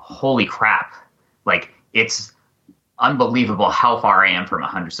like, holy crap, like it's unbelievable how far I am from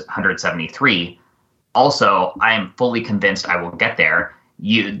 173. Also, I am fully convinced I will get there.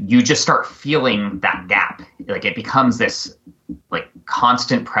 You just start feeling that gap. Like it becomes this like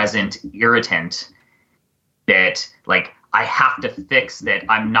constant present irritant that like I have to fix, that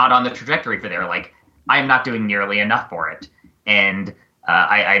I'm not on the trajectory for there. Like I'm not doing nearly enough for it. And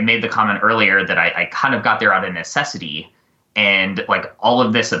I made the comment earlier that I kind of got there out of necessity. And like all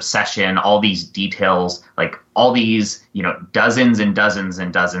of this obsession, all these details, like all these, dozens and dozens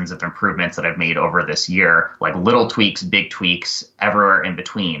and dozens of improvements that I've made over this year, like little tweaks, big tweaks, everywhere in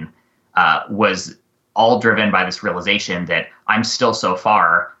between, was all driven by this realization that I'm still so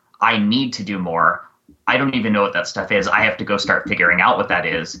far. I need to do more. I don't even know what that stuff is. I have to go start figuring out what that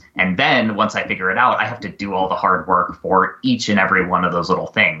is. And then once I figure it out, I have to do all the hard work for each and every one of those little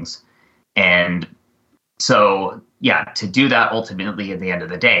things. And so, yeah, to do that ultimately at the end of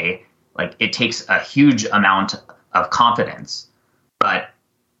the day, like it takes a huge amount of confidence, but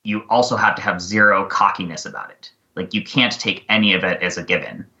you also have to have zero cockiness about it. Like you can't take any of it as a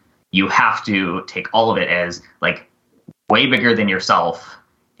given. You have to take all of it as like way bigger than yourself.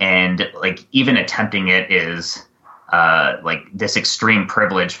 And like even attempting it is like this extreme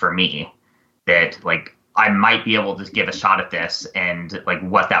privilege for me that like I might be able to give a shot at this, and like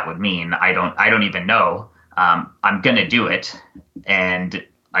what that would mean, I don't even know. I'm going to do it, and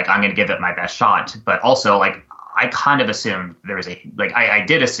like I'm going to give it my best shot. But also like I kind of assumed I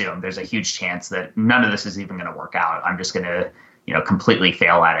did assume there's a huge chance that none of this is even going to work out. I'm just going to, completely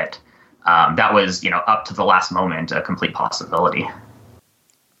fail at it. That was, up to the last moment, a complete possibility.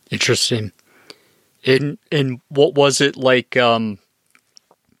 Interesting. And what was it like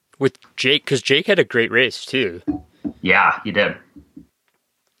with Jake? Because Jake had a great race too. Yeah, he did.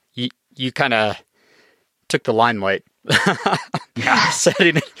 You kind of took the limelight. Yeah.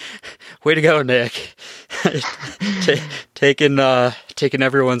 Way to go, Nick. taking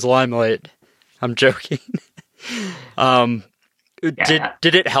everyone's limelight. I'm joking. Yeah.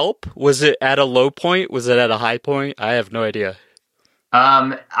 Did it help? Was it at a low point? Was it at a high point? I have no idea.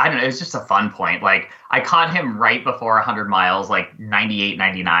 I don't know. It was just a fun point. Like I caught him right before 100 miles, like 98,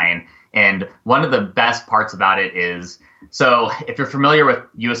 99. And one of the best parts about it is, so if you're familiar with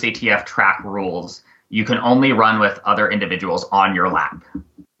USATF track rules, you can only run with other individuals on your lap.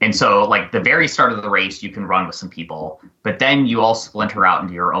 And so like the very start of the race, you can run with some people, but then you all splinter out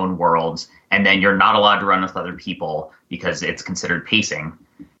into your own worlds. And then you're not allowed to run with other people because it's considered pacing.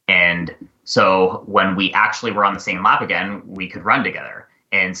 And so when we actually were on the same lap again, we could run together.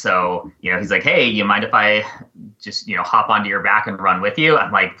 And so, he's like, hey, you mind if I just, hop onto your back and run with you?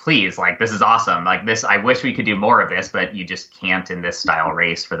 I'm like, please, like, this is awesome. Like this, I wish we could do more of this, but you just can't in this style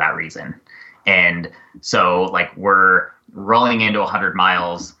race for that reason. And so like we're rolling into 100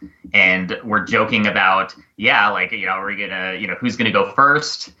 miles and we're joking about, we're gonna, who's gonna go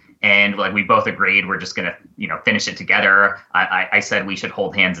first? And like we both agreed we're just gonna, finish it together. I said we should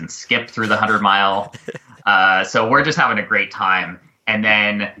hold hands and skip through the 100 mile. So we're just having a great time. And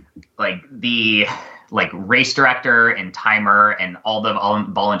then like the race director and timer and all the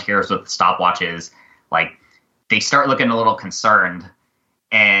volunteers with stopwatches, like they start looking a little concerned,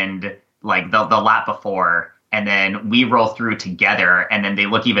 and like the lap before, and then we roll through together, and then they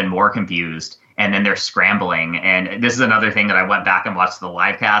look even more confused. And then they're scrambling. And this is another thing that I went back and watched the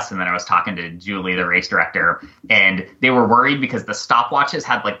live cast. And then I was talking to Julie, the race director, and they were worried because the stopwatches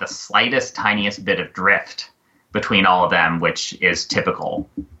had like the slightest, tiniest bit of drift between all of them, which is typical.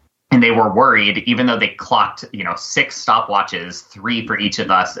 And they were worried, even though they clocked, 6 stopwatches, 3 for each of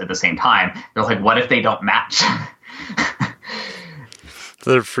us at the same time. They're like, what if they don't match?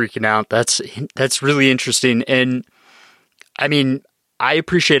 They're freaking out. That's really interesting. And I mean, I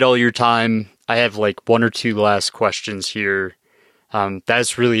appreciate all your time. I have like 1 or 2 last questions here.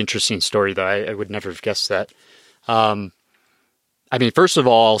 That's a really interesting story, though. I would never have guessed that. I mean, first of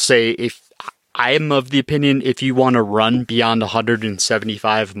all, I'll say if I am of the opinion if you want to run beyond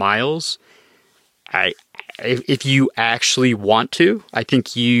 175 miles, if you actually want to, I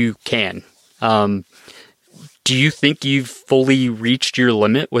think you can. Do you think you've fully reached your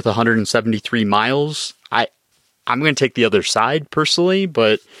limit with 173 miles? I'm going to take the other side personally,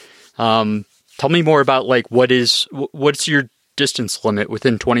 but tell me more about like what's your distance limit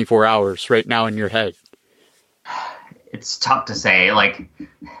within 24 hours right now in your head? It's tough to say. Like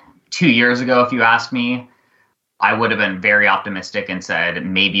 2 years ago, if you asked me, I would have been very optimistic and said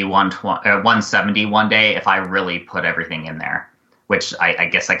maybe 170 one day if I really put everything in there, which I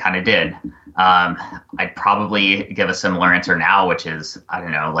guess I kind of did. I'd probably give a similar answer now, which is, I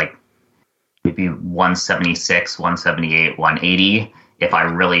don't know, like maybe 176, 178, 180. If I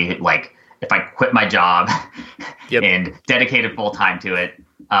really if I quit my job and dedicated full time to it,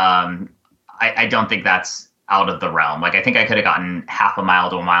 I don't think that's out of the realm. Like, I think I could have gotten half a mile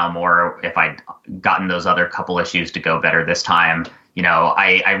to a mile more if I'd gotten those other couple issues to go better this time. You know,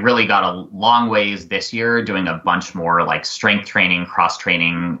 I really got a long ways this year doing a bunch more like strength training, cross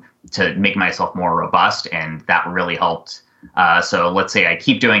training to make myself more robust. And that really helped. So let's say I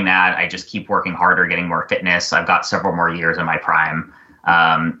keep doing that. I just keep working harder, getting more fitness. I've got several more years in my prime.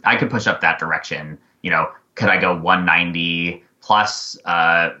 I could push up that direction. You know, could I go 190 plus?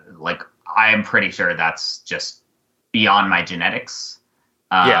 I am pretty sure that's just beyond my genetics.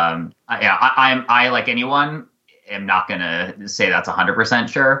 I like anyone, am not going to say that's 100%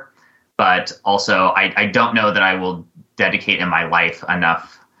 sure, but also I don't know that I will dedicate in my life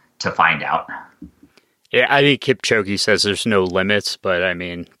enough to find out. Yeah, I think Kipchoge says there's no limits, but I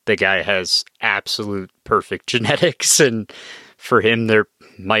mean, the guy has absolute perfect genetics, and for him, there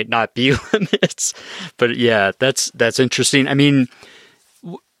might not be limits. But yeah, that's interesting. I mean,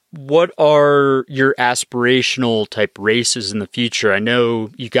 what are your aspirational type races in the future? I know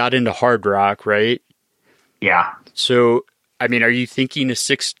you got into hard rock, right? Yeah. So, I mean, are you thinking a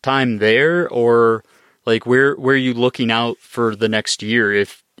sixth time there, or like where are you looking out for the next year?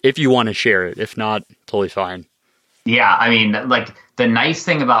 If you want to share it, if not, totally fine. Yeah. I mean, like the nice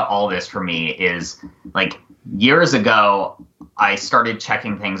thing about all this for me is like years ago, I started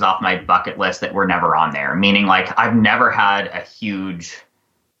checking things off my bucket list that were never on there. Meaning like I've never had a huge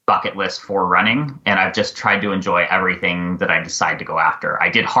bucket list for running, and I've just tried to enjoy everything that I decide to go after. I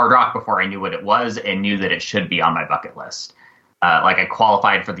did hard rock before I knew what it was and knew that it should be on my bucket list. Like I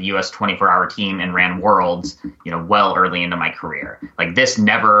qualified for the US 24-hour team and ran worlds, well early into my career. Like this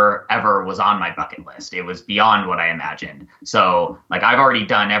never ever was on my bucket list. It was beyond what I imagined. So like I've already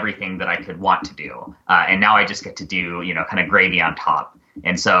done everything that I could want to do. And now I just get to do, kind of gravy on top.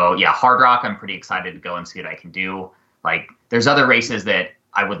 And so, yeah, hard rock, I'm pretty excited to go and see what I can do. Like there's other races that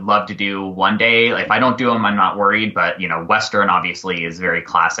I would love to do one day. Like, if I don't do them, I'm not worried. But, Western obviously is very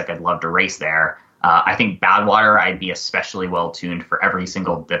classic. I'd love to race there. I think Badwater, I'd be especially well tuned for every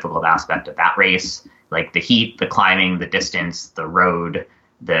single difficult aspect of that race. Like the heat, the climbing, the distance, the road,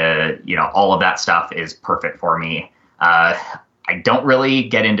 all of that stuff is perfect for me. I don't really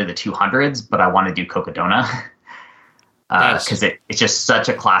get into the 200s, but I want to do Cocodona because it's just such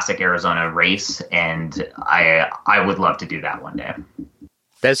a classic Arizona race. And I would love to do that one day.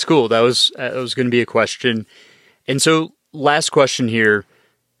 That's cool. That was going to be a question. And so last question here.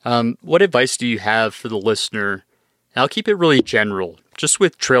 What advice do you have for the listener? And I'll keep it really general, just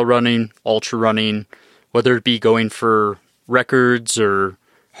with trail running, ultra running, whether it be going for records or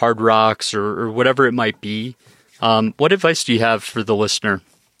hard rocks or whatever it might be. What advice do you have for the listener?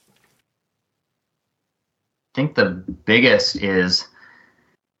 I think the biggest is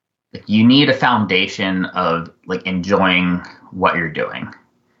you need a foundation of like enjoying what you're doing.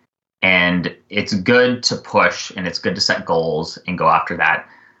 And it's good to push and it's good to set goals and go after that.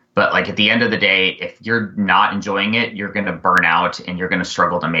 But like at the end of the day, if you're not enjoying it, you're going to burn out and you're going to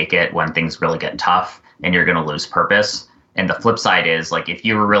struggle to make it when things really get tough and you're going to lose purpose. And the flip side is like if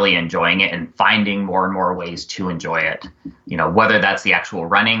you were really enjoying it and finding more and more ways to enjoy it, whether that's the actual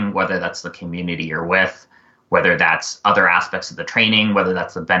running, whether that's the community you're with, whether that's other aspects of the training, whether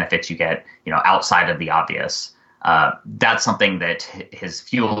that's the benefits you get, outside of the obvious. That's something that has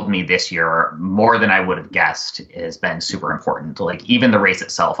fueled me this year more than I would have guessed has been super important. Like even the race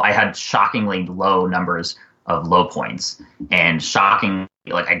itself, I had shockingly low numbers of low points and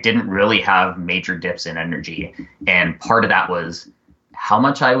I didn't really have major dips in energy. And part of that was how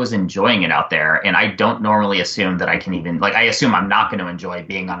much I was enjoying it out there. And I don't normally assume that I can even I assume I'm not going to enjoy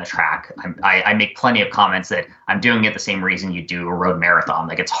being on a track. I make plenty of comments that I'm doing it the same reason you do a road marathon.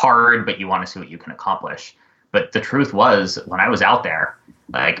 Like it's hard, but you want to see what you can accomplish. But the truth was, when I was out there,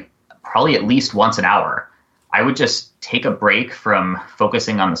 like probably at least once an hour, I would just take a break from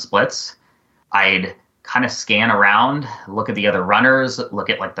focusing on the splits, I'd kind of scan around, look at the other runners, look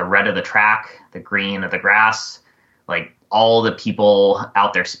at like the red of the track, the green of the grass, like all the people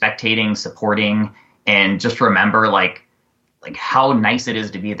out there spectating, supporting, and just remember like how nice it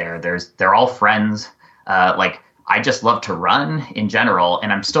is to be there. They're all friends. Like I just love to run in general,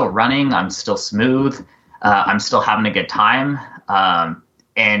 and I'm still running. I'm still smooth. I'm still having a good time.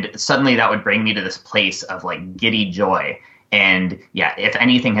 And suddenly that would bring me to this place of like giddy joy. And yeah, if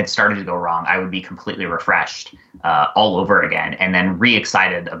anything had started to go wrong, I would be completely refreshed all over again, and then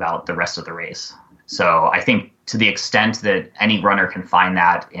re-excited about the rest of the race. So I think to the extent that any runner can find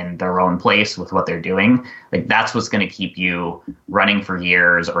that in their own place with what they're doing, like that's what's going to keep you running for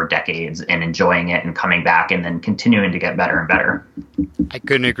years or decades and enjoying it and coming back and then continuing to get better and better. I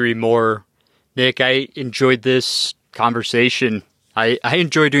couldn't agree more. Nick, I enjoyed this conversation. I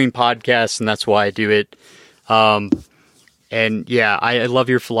enjoy doing podcasts, and that's why I do it. And yeah, I love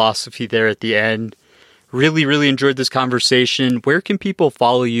your philosophy there at the end. Really, really enjoyed this conversation. Where can people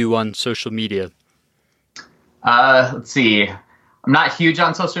follow you on social media? Let's see. I'm not huge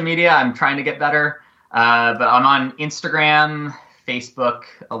on social media. I'm trying to get better. But I'm on Instagram, Facebook,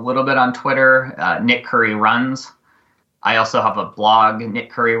 a little bit on Twitter, Nick Curry Runs. I also have a blog,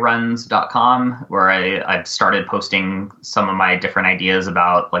 nickcurryruns.com, where I've started posting some of my different ideas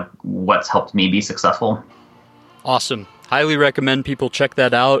about like what's helped me be successful. Awesome. Highly recommend people check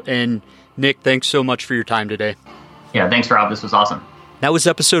that out. And Nick, thanks so much for your time today. Yeah, thanks, Rob. This was awesome. That was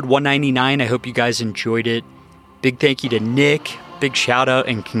episode 199. I hope you guys enjoyed it. Big thank you to Nick. Big shout out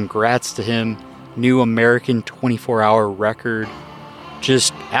and congrats to him. New American 24-hour record.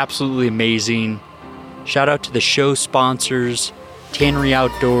 Just absolutely amazing. Shout out to the show sponsors, Tannery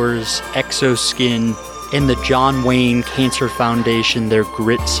Outdoors, ExoSkin, and the John Wayne Cancer Foundation, their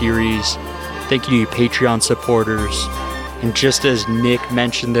Grit series. Thank you to Patreon supporters. And just as Nick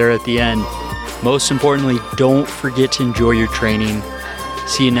mentioned there at the end, most importantly, don't forget to enjoy your training.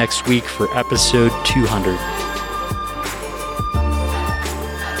 See you next week for episode 200.